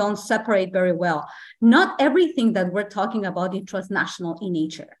we don't separate very well. Not everything that we're talking about is transnational in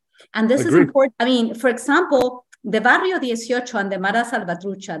nature. And this is important. I mean, for example, the Barrio 18 and the Mara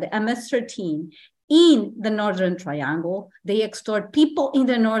Salvatrucha, the MS-13, in the Northern Triangle, they extort people in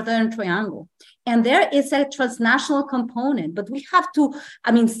the Northern Triangle. And there is a transnational component, but we have to,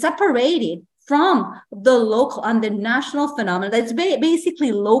 separate it from the local and the national phenomenon that's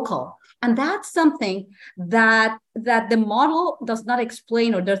basically local. And that's something that the model does not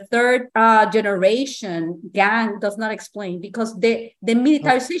explain, or the third generation gang does not explain, because the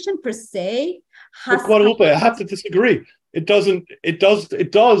militarization per se has... Guadalupe, I have to disagree. It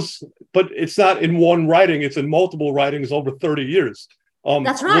does, but it's not in one writing. It's in multiple writings over 30 years.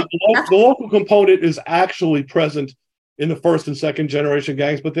 That's right. The local component is actually present in the first and second generation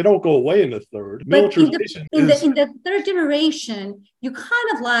gangs, but they don't go away in the third. But in the third generation, you kind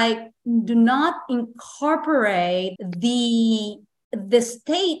of do not incorporate the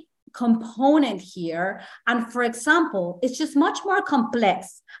state component here. And for example, it's just much more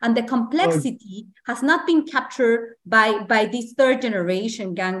complex, and the complexity has not been captured by this third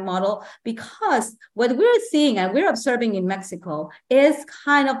generation gang model, because what we're seeing and we're observing in Mexico is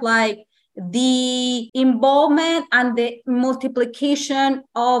kind of the involvement and the multiplication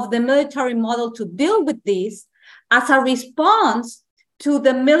of the military model to deal with this as a response to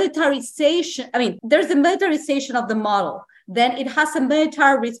the militarization. There's the militarization of the model, then it has a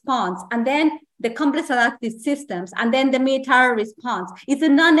military response, and then the complex adaptive systems, and then the military response. It's a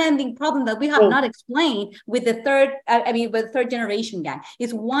non-ending problem that we have not explained with the third generation gang.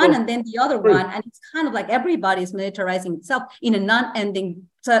 It's one and then the other one, and it's kind of like everybody's militarizing itself in a non-ending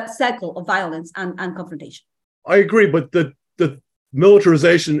cycle of violence and confrontation. I agree, but the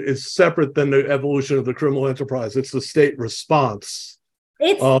militarization is separate than the evolution of the criminal enterprise. It's the state response.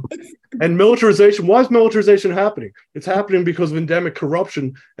 And militarization, why is militarization happening? It's happening because of endemic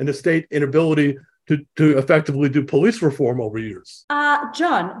corruption and the state inability to effectively do police reform over years.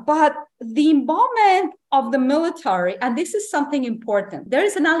 John, but the involvement of the military, and this is something important, there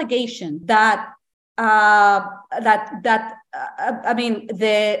is an allegation that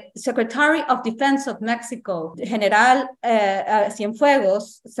the Secretary of Defense of Mexico, General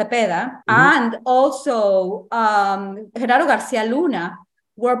Cienfuegos Cepeda, and also Genaro Garcia Luna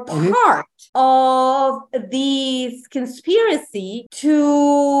were part of this conspiracy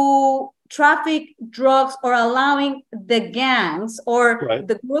to traffic drugs or allowing the gangs or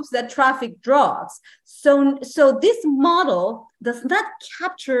the groups that traffic drugs. So this model does not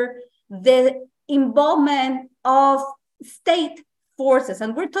capture the involvement of state forces.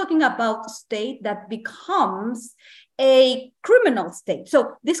 And we're talking about a state that becomes a criminal state.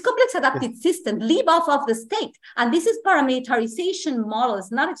 So this complex adaptive system live off of the state. And this is paramilitarization model.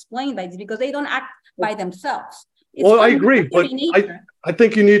 It's not explained by this because they don't act by themselves. I agree, but I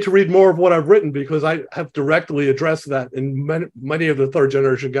think you need to read more of what I've written because I have directly addressed that in many of the third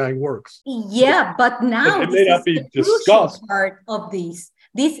generation gang works. Yeah, but now it may not be discussed. Part of this.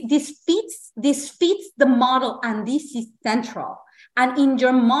 This fits the model, and this is central. And in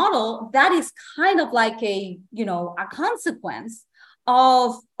your model, that is kind of like a consequence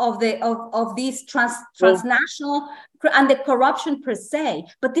of these transnational and the corruption per se.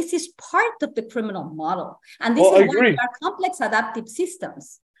 But this is part of the criminal model, and this is why there are complex adaptive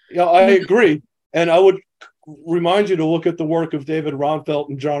systems. Yeah, I agree, and I would remind you to look at the work of David Ronfelt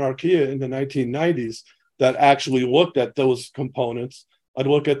and John Arquilla in the 1990s that actually looked at those components. I'd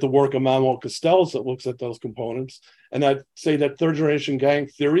look at the work of Manuel Castells that looks at those components, and I'd say that third generation gang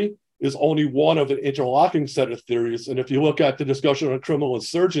theory is only one of an interlocking set of theories. And if you look at the discussion on criminal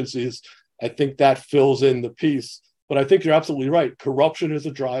insurgencies, I think that fills in the piece. But I think you're absolutely right. Corruption is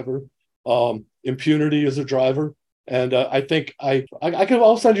a driver. Impunity is a driver. And I think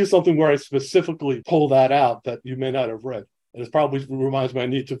I'll send you something where I specifically pull that out that you may not have read. And it probably reminds me I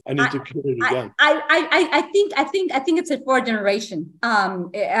need to get it again. I think it's a fourth generation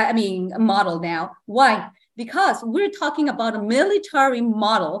model now. Why? Because we're talking about a military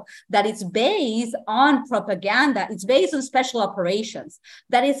model that is based on propaganda. It's based on special operations.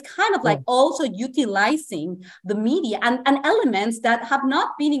 That is kind of like also utilizing the media and elements that have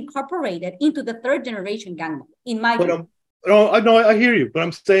not been incorporated into the third generation gang model, in my view. I hear you, but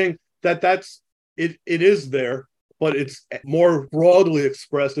I'm saying that it is there, but it's more broadly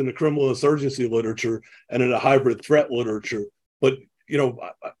expressed in the criminal insurgency literature and in the hybrid threat literature. But,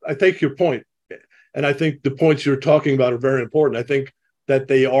 I take your point. And I think the points you're talking about are very important. I think that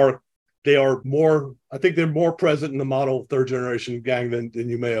they're more present in the model of third generation gang than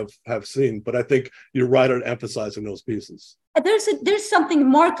you may have seen. But I think you're right on emphasizing those pieces. There's something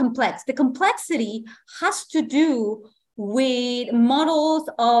more complex. The complexity has to do with models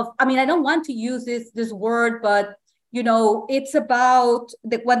of, I don't want to use this word, but it's about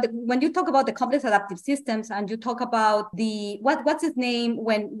when you talk about the complex adaptive systems and you talk about the what's his name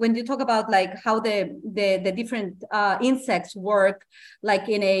when you talk about like how the different insects work, like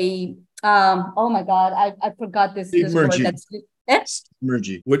in a oh my god, I forgot this word. That's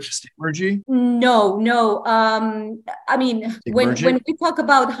Stigmergy. Which stigmergy? No. When we talk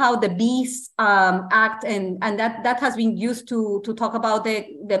about how the bees act, and that has been used to talk about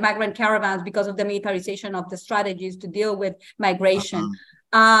the migrant caravans because of the militarization of the strategies to deal with migration.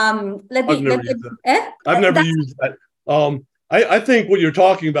 I've never used that. I think what you're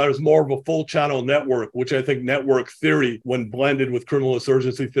talking about is more of a full channel network, which I think network theory, when blended with criminal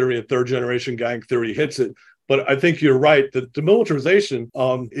insurgency theory and third generation gang theory, hits it. But I think you're right that demilitarization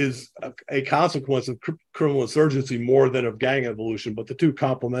is a consequence of criminal insurgency more than of gang evolution, but the two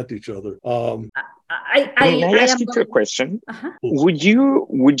complement each other. Can I ask you a question? Would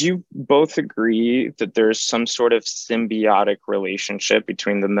you both agree that there's some sort of symbiotic relationship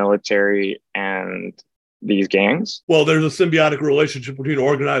between the military and these gangs? Well, there's a symbiotic relationship between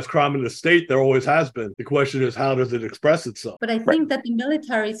organized crime and the state. There always has been. The question is, how does it express itself? But I think that the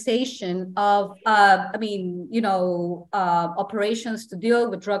militarization of, operations to deal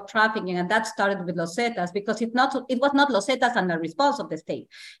with drug trafficking, and that started with Los Zetas, because it was not Los Zetas and the response of the state.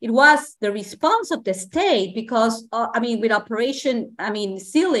 It was the response of the state because, with Operation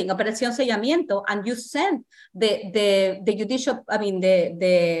Operación Sellamiento, and you sent the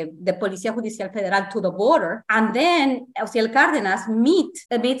Policía Judicial Federal to the border. order. And then Ociel Cárdenas meets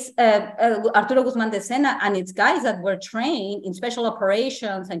Arturo Guzmán de Sena and its guys that were trained in special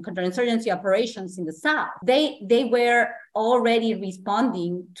operations and counterinsurgency operations in the South. They were already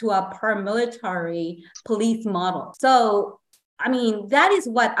responding to a paramilitary police model. So I mean, that is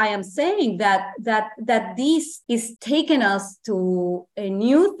what I am saying, that this is taking us to a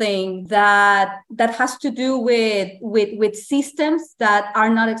new thing that has to do with systems that are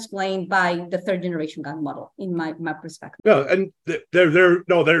not explained by the third generation gang model, in my perspective. Yeah, and they're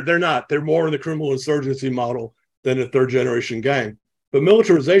not. They're more in the criminal insurgency model than a third generation gang. But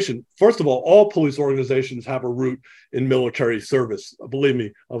militarization, first of all police organizations have a root in military service. Believe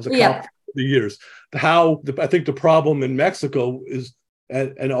me, I was a cop for the years. I think the problem in Mexico is,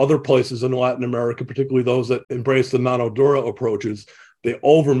 and other places in Latin America, particularly those that embrace the mano dura approaches, they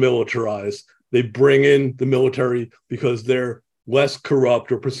over-militarize. They bring in the military because they're less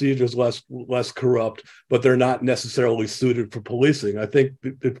corrupt or perceived as less corrupt, but they're not necessarily suited for policing. I think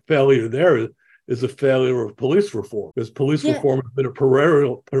the failure there is a failure of police reform, because police reform has been a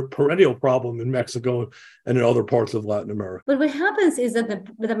perennial problem in Mexico and in other parts of Latin America. But what happens is that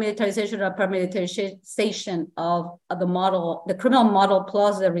the militarization or paramilitarization of the model, the criminal model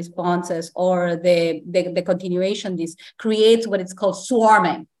plus the responses or the continuation, this creates what is called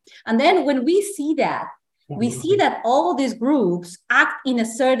swarming. And then when we see that, we see that all these groups act in a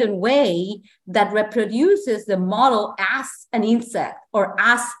certain way that reproduces the model as an insect or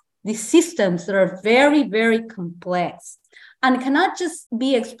as these systems that are very, very complex and cannot just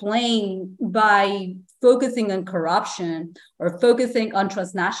be explained by focusing on corruption or focusing on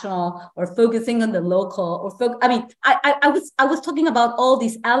transnational or focusing on the local I was talking about all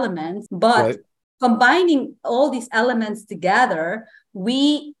these elements, but combining all these elements together,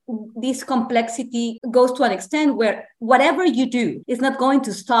 this complexity goes to an extent where whatever you do is not going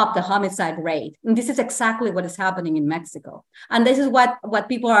to stop the homicide rate. And this is exactly what is happening in Mexico. And this is what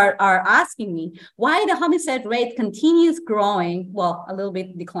people are asking me, why the homicide rate continues growing. Well, a little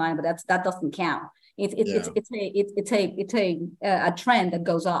bit decline, but that doesn't count. It's a trend that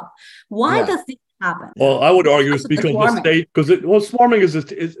goes up. Why does this happen? Well, I would argue it's because the state, swarming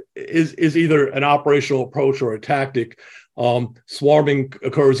is either an operational approach or a tactic. Swarming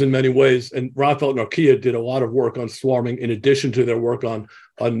occurs in many ways, and Ronfeld and Arquilla did a lot of work on swarming in addition to their work on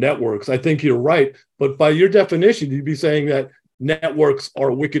networks. I think you're right, but by your definition, you'd be saying that networks are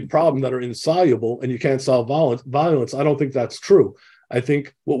a wicked problem that are insoluble and you can't solve violence. I don't think that's true. I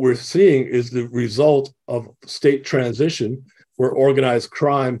think what we're seeing is the result of state transition, where organized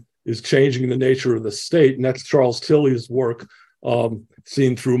crime is changing the nature of the state, and that's Charles Tilley's work,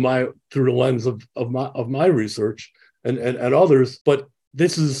 seen through the lens of my research and others. But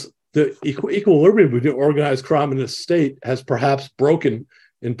this is the equilibrium between organized crime and the state has perhaps broken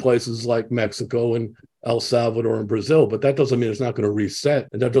in places like Mexico and El Salvador and Brazil, but that doesn't mean it's not going to reset,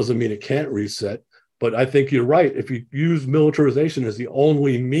 and that doesn't mean it can't reset. But I think you're right. If you use militarization as the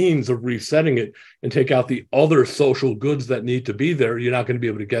only means of resetting it and take out the other social goods that need to be there, you're not going to be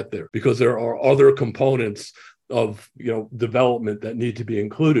able to get there, because there are other components of development that need to be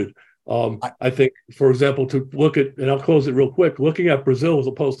included. I think, for example, to look at, and I'll close it real quick, looking at Brazil as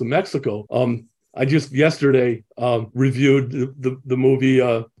opposed to Mexico, I just yesterday reviewed the movie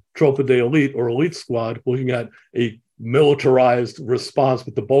Tropa de Elite, or Elite Squad, looking at a militarized response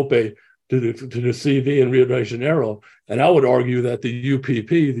with the BOPE to the CV in Rio de Janeiro. And I would argue that the UPP,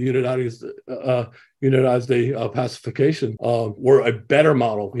 the Unidades Pacification, were a better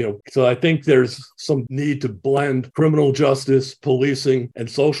model. So I think there's some need to blend criminal justice, policing, and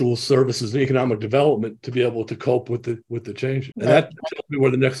social services and economic development to be able to cope with the change. And that tells me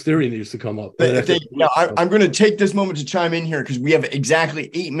where the next theory needs to come up. I'm going to take this moment to chime in here because we have exactly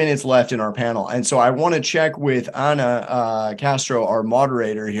 8 minutes left in our panel. And so I want to check with Ana Castro, our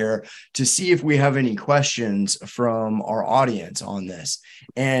moderator here, to see if we have any questions from our audience on this.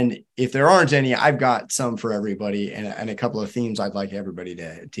 And if there aren't any, I've got some for everybody and a couple of themes I'd like everybody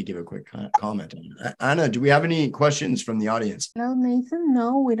to give a quick comment on. Ana, do we have any questions from the audience? No, Nathan,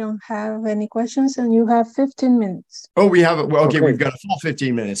 no, we don't have any questions, and you have 15 minutes. Oh, we have it. Well, okay, we've got a full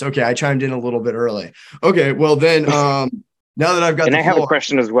 15 minutes. Okay, I chimed in a little bit early. Okay, well then, now that I've got and I have a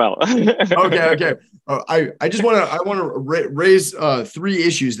question as well. Okay. I just want to raise 3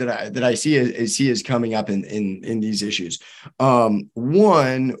 issues that I see as coming up in these issues.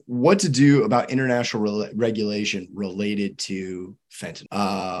 One, what to do about international regulation related to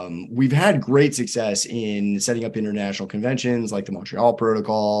fentanyl. We've had great success in setting up international conventions like the Montreal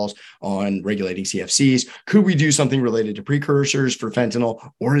Protocols on regulating CFCs. Could we do something related to precursors for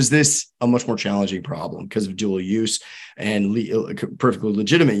fentanyl, or is this a much more challenging problem because of dual use and perfectly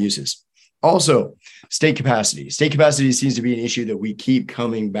legitimate uses? Also, state capacity. State capacity seems to be an issue that we keep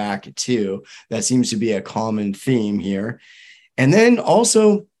coming back to. That seems to be a common theme here. And then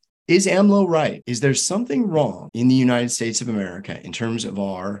also, is AMLO right? Is there something wrong in the United States of America in terms of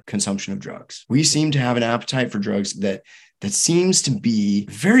our consumption of drugs? We seem to have an appetite for drugs that seems to be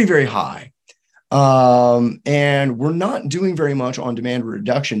very, very high. And we're not doing very much on demand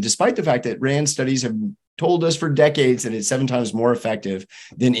reduction, despite the fact that RAND studies have told us for decades that it's 7 times more effective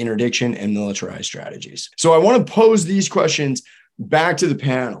than interdiction and militarized strategies. So I want to pose these questions back to the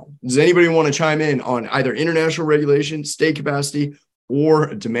panel. Does anybody want to chime in on either international regulation, state capacity,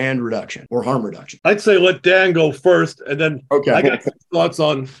 or demand reduction or harm reduction? I'd say let Dan go first, and then okay. I got thoughts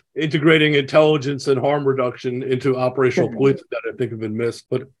on integrating intelligence and harm reduction into operational policing that I think have been missed.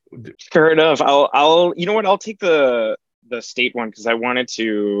 But fair enough. I'll you know what? I'll take the state one because I wanted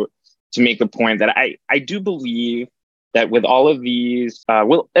to make the point that I do believe that with all of these,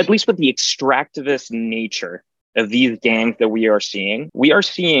 well, at least with the extractivist nature of these gangs that we are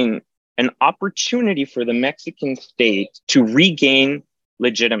seeing an opportunity for the Mexican state to regain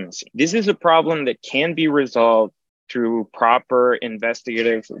legitimacy. This is a problem that can be resolved through proper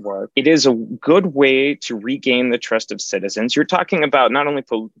investigative work. It is a good way to regain the trust of citizens. You're talking about not only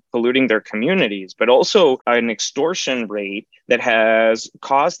polluting their communities, but also an extortion rate that has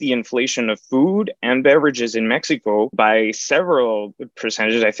caused the inflation of food and beverages in Mexico by several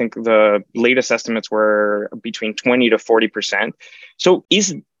percentages. I think the latest estimates were between 20 to 40%. So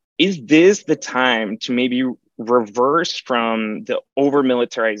is this the time to maybe reverse from the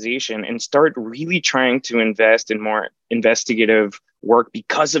over-militarization and start really trying to invest in more investigative work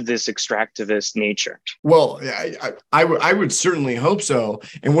because of this extractivist nature? Well, I would certainly hope so.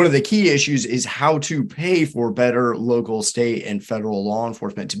 And one of the key issues is how to pay for better local, state, and federal law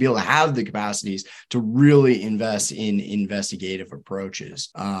enforcement to be able to have the capacities to really invest in investigative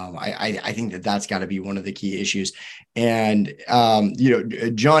approaches. I think that's got to be one of the key issues. And,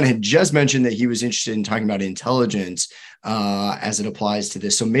 John had just mentioned that he was interested in talking about intelligence as it applies to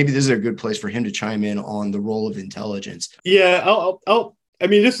this. So maybe this is a good place for him to chime in on the role of intelligence. Yeah, I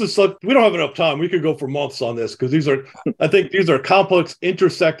mean, this is we don't have enough time. We could go for months on this because I think these are complex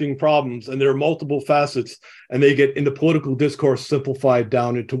intersecting problems, and there are multiple facets, and they get in the political discourse simplified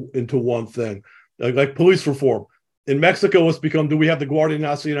down into one thing, like police reform. In Mexico, it's become, do we have the Guardia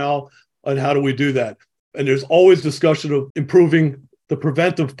Nacional, and how do we do that? And there's always discussion of improving the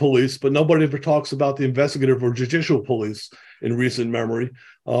preventive police, but nobody ever talks about the investigative or judicial police in recent memory.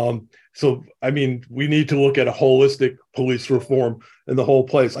 So, I mean, we need to look at a holistic police reform in the whole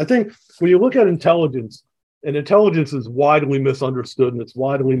place. I think when you look at intelligence, and intelligence is widely misunderstood, and it's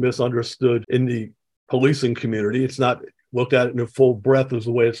widely misunderstood in the policing community. It's not looked at in a full breadth as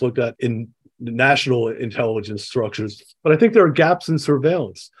the way it's looked at in the national intelligence structures. But I think there are gaps in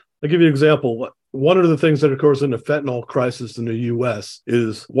surveillance. I'll give you an example. One of the things that occurs in the fentanyl crisis in the U.S.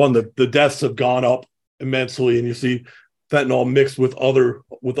 is, one, the deaths have gone up immensely, and you see fentanyl mixed with other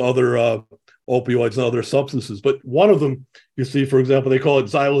opioids and other substances. But one of them, you see, for example, they call it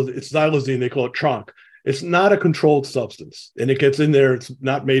xylazine, they call it tronc. It's not a controlled substance, and it gets in there. It's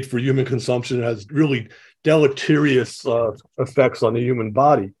not made for human consumption. It has really deleterious effects on the human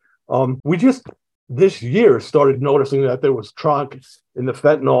body. We just this year started noticing that there was tronc in the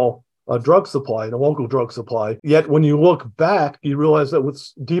fentanyl drug supply, the local drug supply. Yet when you look back, you realize that with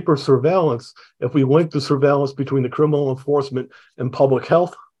deeper surveillance, if we link the surveillance between the criminal enforcement and public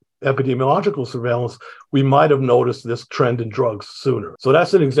health epidemiological surveillance, we might have noticed this trend in drugs sooner. So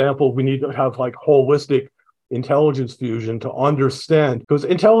that's an example. We need to have like holistic intelligence fusion to understand, because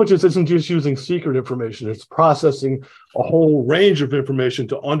intelligence isn't just using secret information, it's processing a whole range of information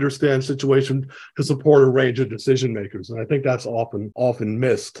to understand situation to support a range of decision makers. And I think that's often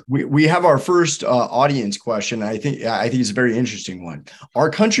missed. We have our first audience question. I think it's a very interesting one. Are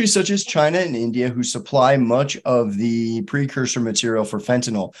countries such as China and India, who supply much of the precursor material for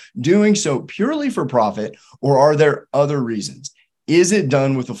fentanyl, doing so purely for profit, or are there other reasons? Is it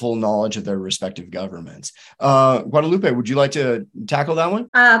done with the full knowledge of their respective governments? Guadalupe, would you like to tackle that one?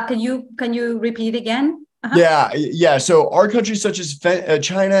 Can you repeat again? Yeah. So are countries such as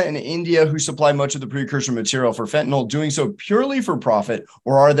China and India, who supply much of the precursor material for fentanyl, doing so purely for profit,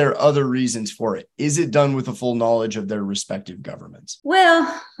 or are there other reasons for it? Is it done with the full knowledge of their respective governments?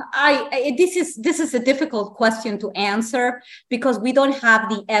 Well, this is a difficult question to answer because we don't have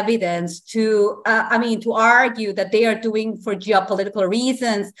the evidence to argue that they are doing for geopolitical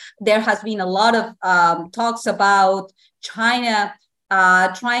reasons. There has been a lot of talks about China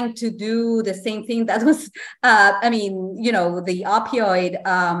trying to do the same thing that was, the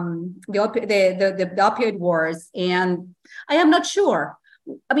opioid wars. And I am not sure.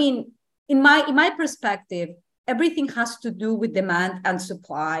 I mean, in my perspective, everything has to do with demand and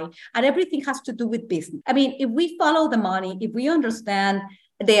supply, and everything has to do with business. I mean, if we follow the money, if we understand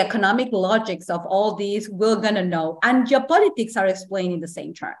the economic logics of all these, we're going to know. And geopolitics are explained in the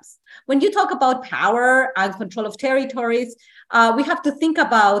same terms. When you talk about power and control of territories, we have to think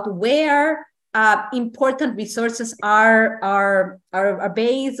about where important resources are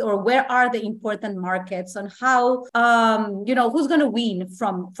based, or where are the important markets, on how who's going to win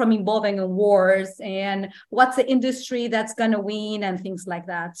from involving in wars, and what's the industry that's going to win, and things like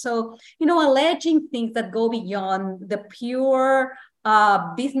that. So alleging things that go beyond the pure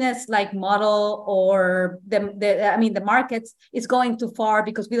business-like model, or the markets, is going too far,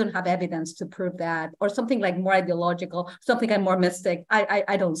 because we don't have evidence to prove that, or something like more ideological, something like more mystic.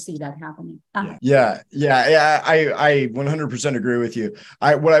 I don't see that happening. Yeah. I 100% agree with you.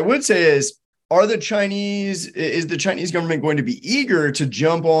 What I would say is, is the Chinese government going to be eager to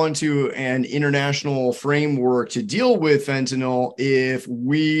jump onto an international framework to deal with fentanyl if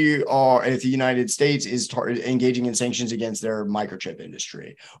the United States is engaging in sanctions against their microchip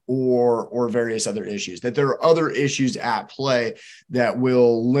industry or various other issues? That there are other issues at play that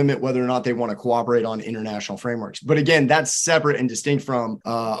will limit whether or not they want to cooperate on international frameworks. But again, that's separate and distinct from,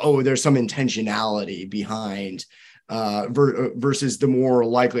 there's some intentionality behind versus the more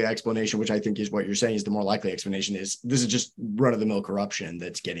likely explanation, which I think is what you're saying is the more likely explanation, is this is just run-of-the-mill corruption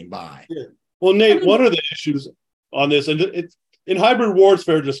that's getting by. Yeah. Well, Nate, one of the issues on this, and it's in hybrid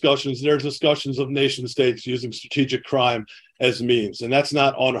warfare discussions, there's discussions of nation states using strategic crime as means, and that's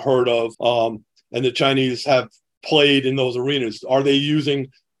not unheard of. And the Chinese have played in those arenas. Are they using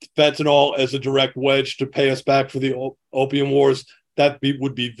fentanyl as a direct wedge to pay us back for the opium wars?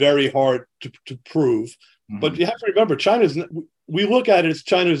 Would be very hard to prove. But you have to remember, we look at it as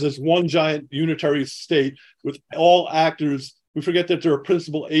China's as one giant unitary state with all actors. We forget that there are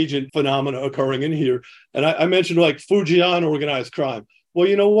principal agent phenomena occurring in here. And I mentioned like Fujian organized crime. Well,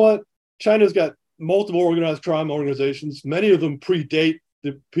 you know what? China's got multiple organized crime organizations. Many of them predate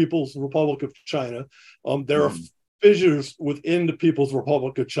the People's Republic of China. There are fissures within the People's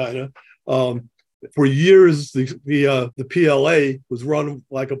Republic of China. For years, the PLA was run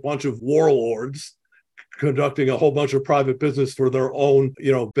like a bunch of warlords, conducting a whole bunch of private business for their own,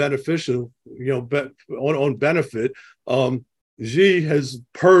 own benefit. Xi has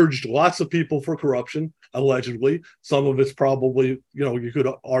purged lots of people for corruption, allegedly. Some of it's probably, you could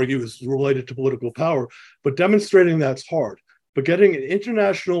argue is related to political power, but demonstrating that's hard. But getting an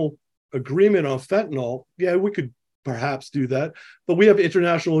international agreement on fentanyl, yeah, we could perhaps do that. But we have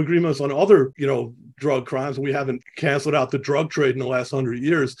international agreements on other, drug crimes. We haven't canceled out the drug trade in the last 100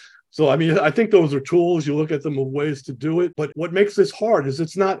 years. So, I mean, I think those are tools. You look at them of ways to do it. But what makes this hard is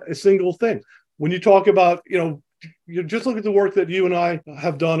it's not a single thing. When you talk about, you just look at the work that you and I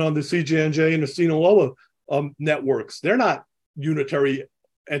have done on the CJNJ and the Sinaloa networks. They're not unitary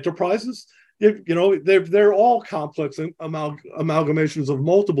enterprises. They're all complex amalgamations of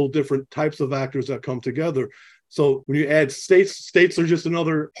multiple different types of actors that come together. So when you add states are just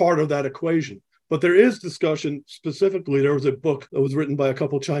another part of that equation. But there is discussion specifically. There was a book that was written by a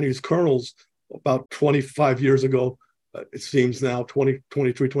couple of Chinese colonels about 25 years ago. It seems now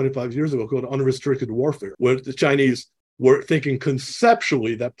 25 years ago, called Unrestricted Warfare, where the Chinese were thinking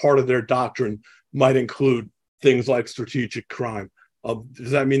conceptually that part of their doctrine might include things like strategic crime.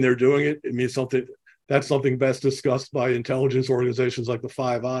 Does that mean they're doing it? It means that's something best discussed by intelligence organizations like the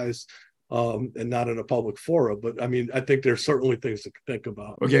Five Eyes. And not in a public forum. But I mean, I think there's certainly things to think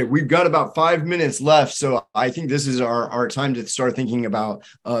about. Okay, we've got about 5 minutes left. So I think this is our time to start thinking about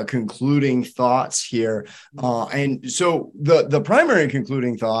concluding thoughts here. And so the primary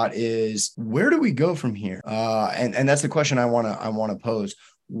concluding thought is, where do we go from here? And that's the question I want to pose.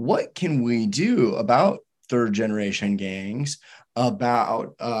 What can we do about third generation gangs,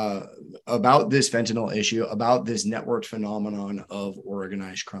 about this fentanyl issue, about this networked phenomenon of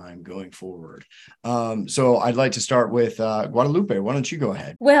organized crime going forward? So I'd like to start with Guadalupe. Why don't you go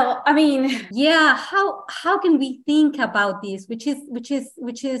ahead? Well, I mean, yeah, how can we think about this, which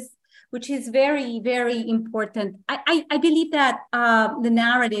is very, very important. I believe that the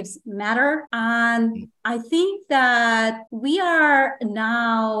narratives matter. And I think that we are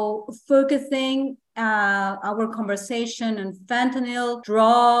now focusing our conversation on fentanyl,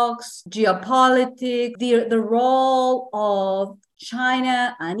 drugs, geopolitics, the role of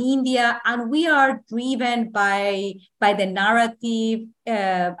China and India, and we are driven by the narrative,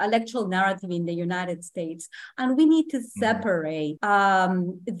 electoral narrative in the United States, and we need to separate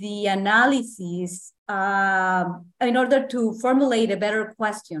the analysis in order to formulate a better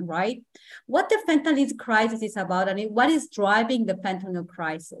question, right? What the fentanyl crisis is about and what is driving the fentanyl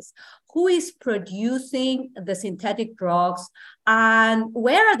crisis? Who is producing the synthetic drugs? And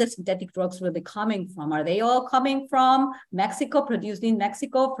where are the synthetic drugs really coming from? Are they all coming from Mexico, produced in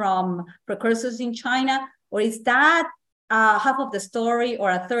Mexico, from precursors in China? Or is that half of the story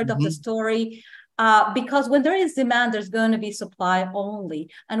or a third of the story? Because when there is demand, there's going to be supply only.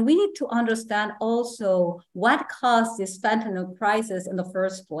 And we need to understand also what caused this fentanyl crisis in the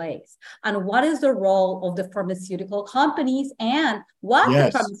first place. And what is the role of the pharmaceutical companies and what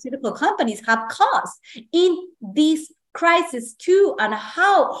the pharmaceutical companies have caused in this crisis too, and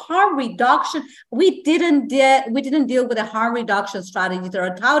how harm reduction, we didn't deal with the harm reduction strategies that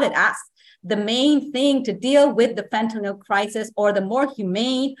are touted as the main thing to deal with the fentanyl crisis, or the more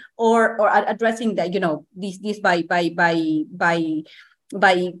humane, or addressing that, these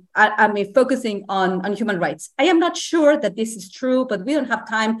focusing on human rights. I am not sure that this is true, but we don't have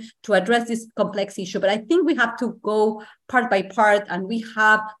time to address this complex issue. But I think we have to go part by part, and we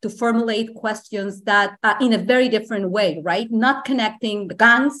have to formulate questions that in a very different way, right? Not connecting the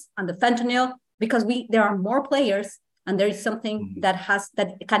guns and the fentanyl, because there are more players. And there is something that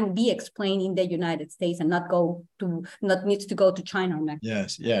can be explained in the United States and not needs to go to China or Mexico.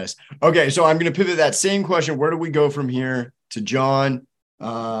 Yes. Okay, so I'm going to pivot that same question. Where do we go from here to John?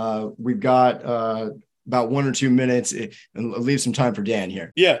 We've got about 1 or 2 minutes, and leave some time for Dan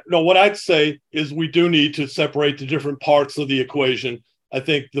here. Yeah, no, what I'd say is we do need to separate the different parts of the equation. I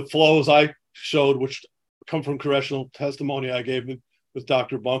think the flows I showed, which come from congressional testimony I gave with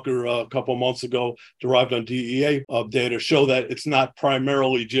Dr. Bunker a couple of months ago, derived on DEA data, show that it's not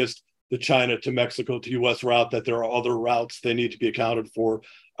primarily just the China to Mexico to U.S. route, that there are other routes they need to be accounted for.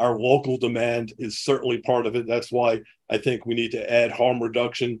 Our local demand is certainly part of it. That's why I think we need to add harm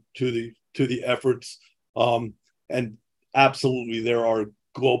reduction to the efforts. And absolutely, there are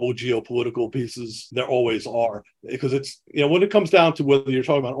global geopolitical pieces. There always are, because it's, when it comes down to whether you're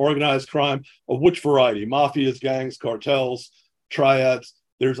talking about organized crime of which variety, mafias, gangs, cartels, triads,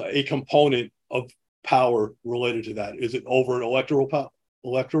 there's a component of power related to that. Is it over electoral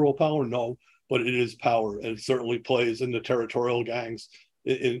power? No, but it is power, and it certainly plays in the territorial gangs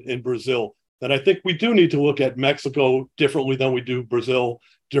in Brazil. And I think we do need to look at Mexico differently than we do Brazil,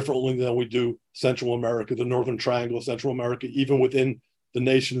 differently than we do Central America, the Northern Triangle of Central America. Even within the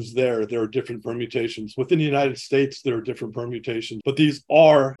nations there are different permutations. Within the United States, there are different permutations. But these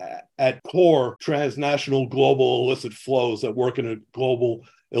are, at core, transnational global illicit flows that work in a global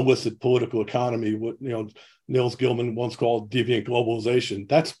illicit political economy. What Niels Gilman once called deviant globalization.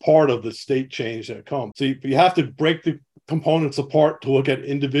 That's part of the state change that comes. So you have to break the components apart to look at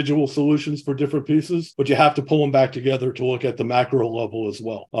individual solutions for different pieces, but you have to pull them back together to look at the macro level as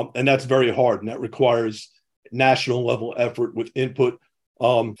well. And that's very hard, and that requires national level effort with input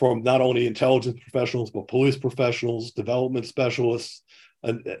from not only intelligence professionals, but police professionals, development specialists,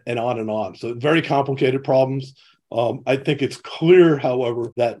 and on and on. So very complicated problems. I think it's clear,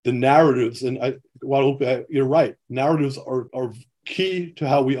 however, that the narratives, and Guadalupe, you're right, narratives are key to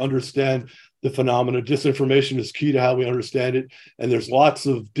how we understand the phenomena. Disinformation is key to how we understand it. And there's lots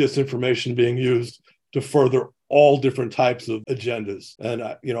of disinformation being used to further all different types of agendas. And,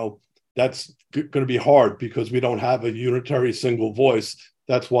 that's going to be hard because we don't have a unitary single voice.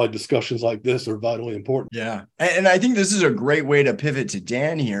 That's why discussions like this are vitally important. Yeah. And I think this is a great way to pivot to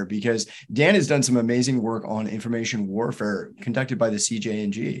Dan here, because Dan has done some amazing work on information warfare conducted by the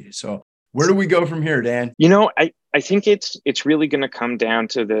CJNG. So where do we go from here, Dan? I think it's really going to come down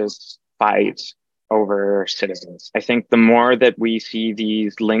to this fight over citizens. I think the more that we see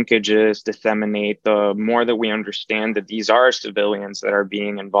these linkages disseminate, the more that we understand that these are civilians that are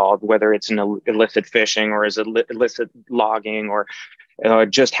being involved, whether it's in illicit fishing or is illicit logging or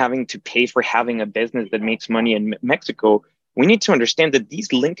just having to pay for having a business that makes money in Mexico. We need to understand that these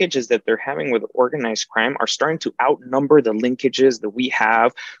linkages that they're having with organized crime are starting to outnumber the linkages that we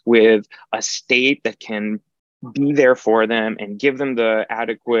have with a state that can be there for them and give them the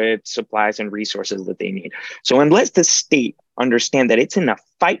adequate supplies and resources that they need. So unless the state understand that it's in a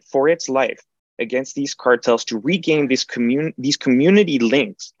fight for its life against these cartels to regain these community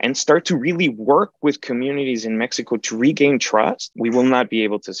links and start to really work with communities in Mexico to regain trust, we will not be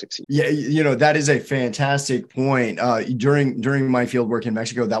able to succeed. Yeah, that is a fantastic point. During my field work in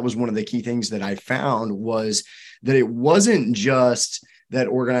Mexico, that was one of the key things that I found, was that it wasn't just that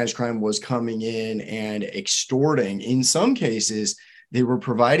organized crime was coming in and extorting. In some cases, they were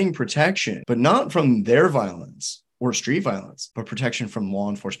providing protection, but not from their violence, or street violence, but protection from law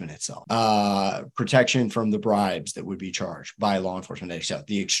enforcement itself, protection from the bribes that would be charged by law enforcement itself,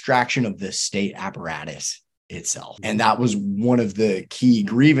 the extraction of the state apparatus itself. And that was one of the key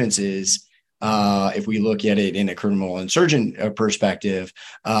grievances, if we look at it in a criminal insurgent perspective,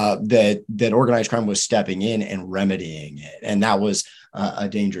 that organized crime was stepping in and remedying it. And that was a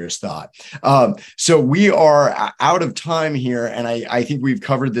dangerous thought. So we are out of time here, and I think we've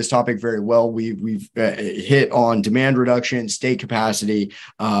covered this topic very well. We've hit on demand reduction, state capacity,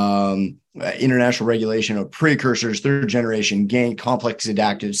 international regulation of precursors, third generation gang, complex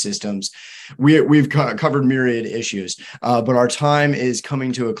adaptive systems. We've covered myriad issues, but our time is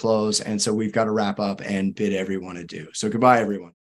coming to a close, and so we've got to wrap up and bid everyone adieu. So goodbye, everyone.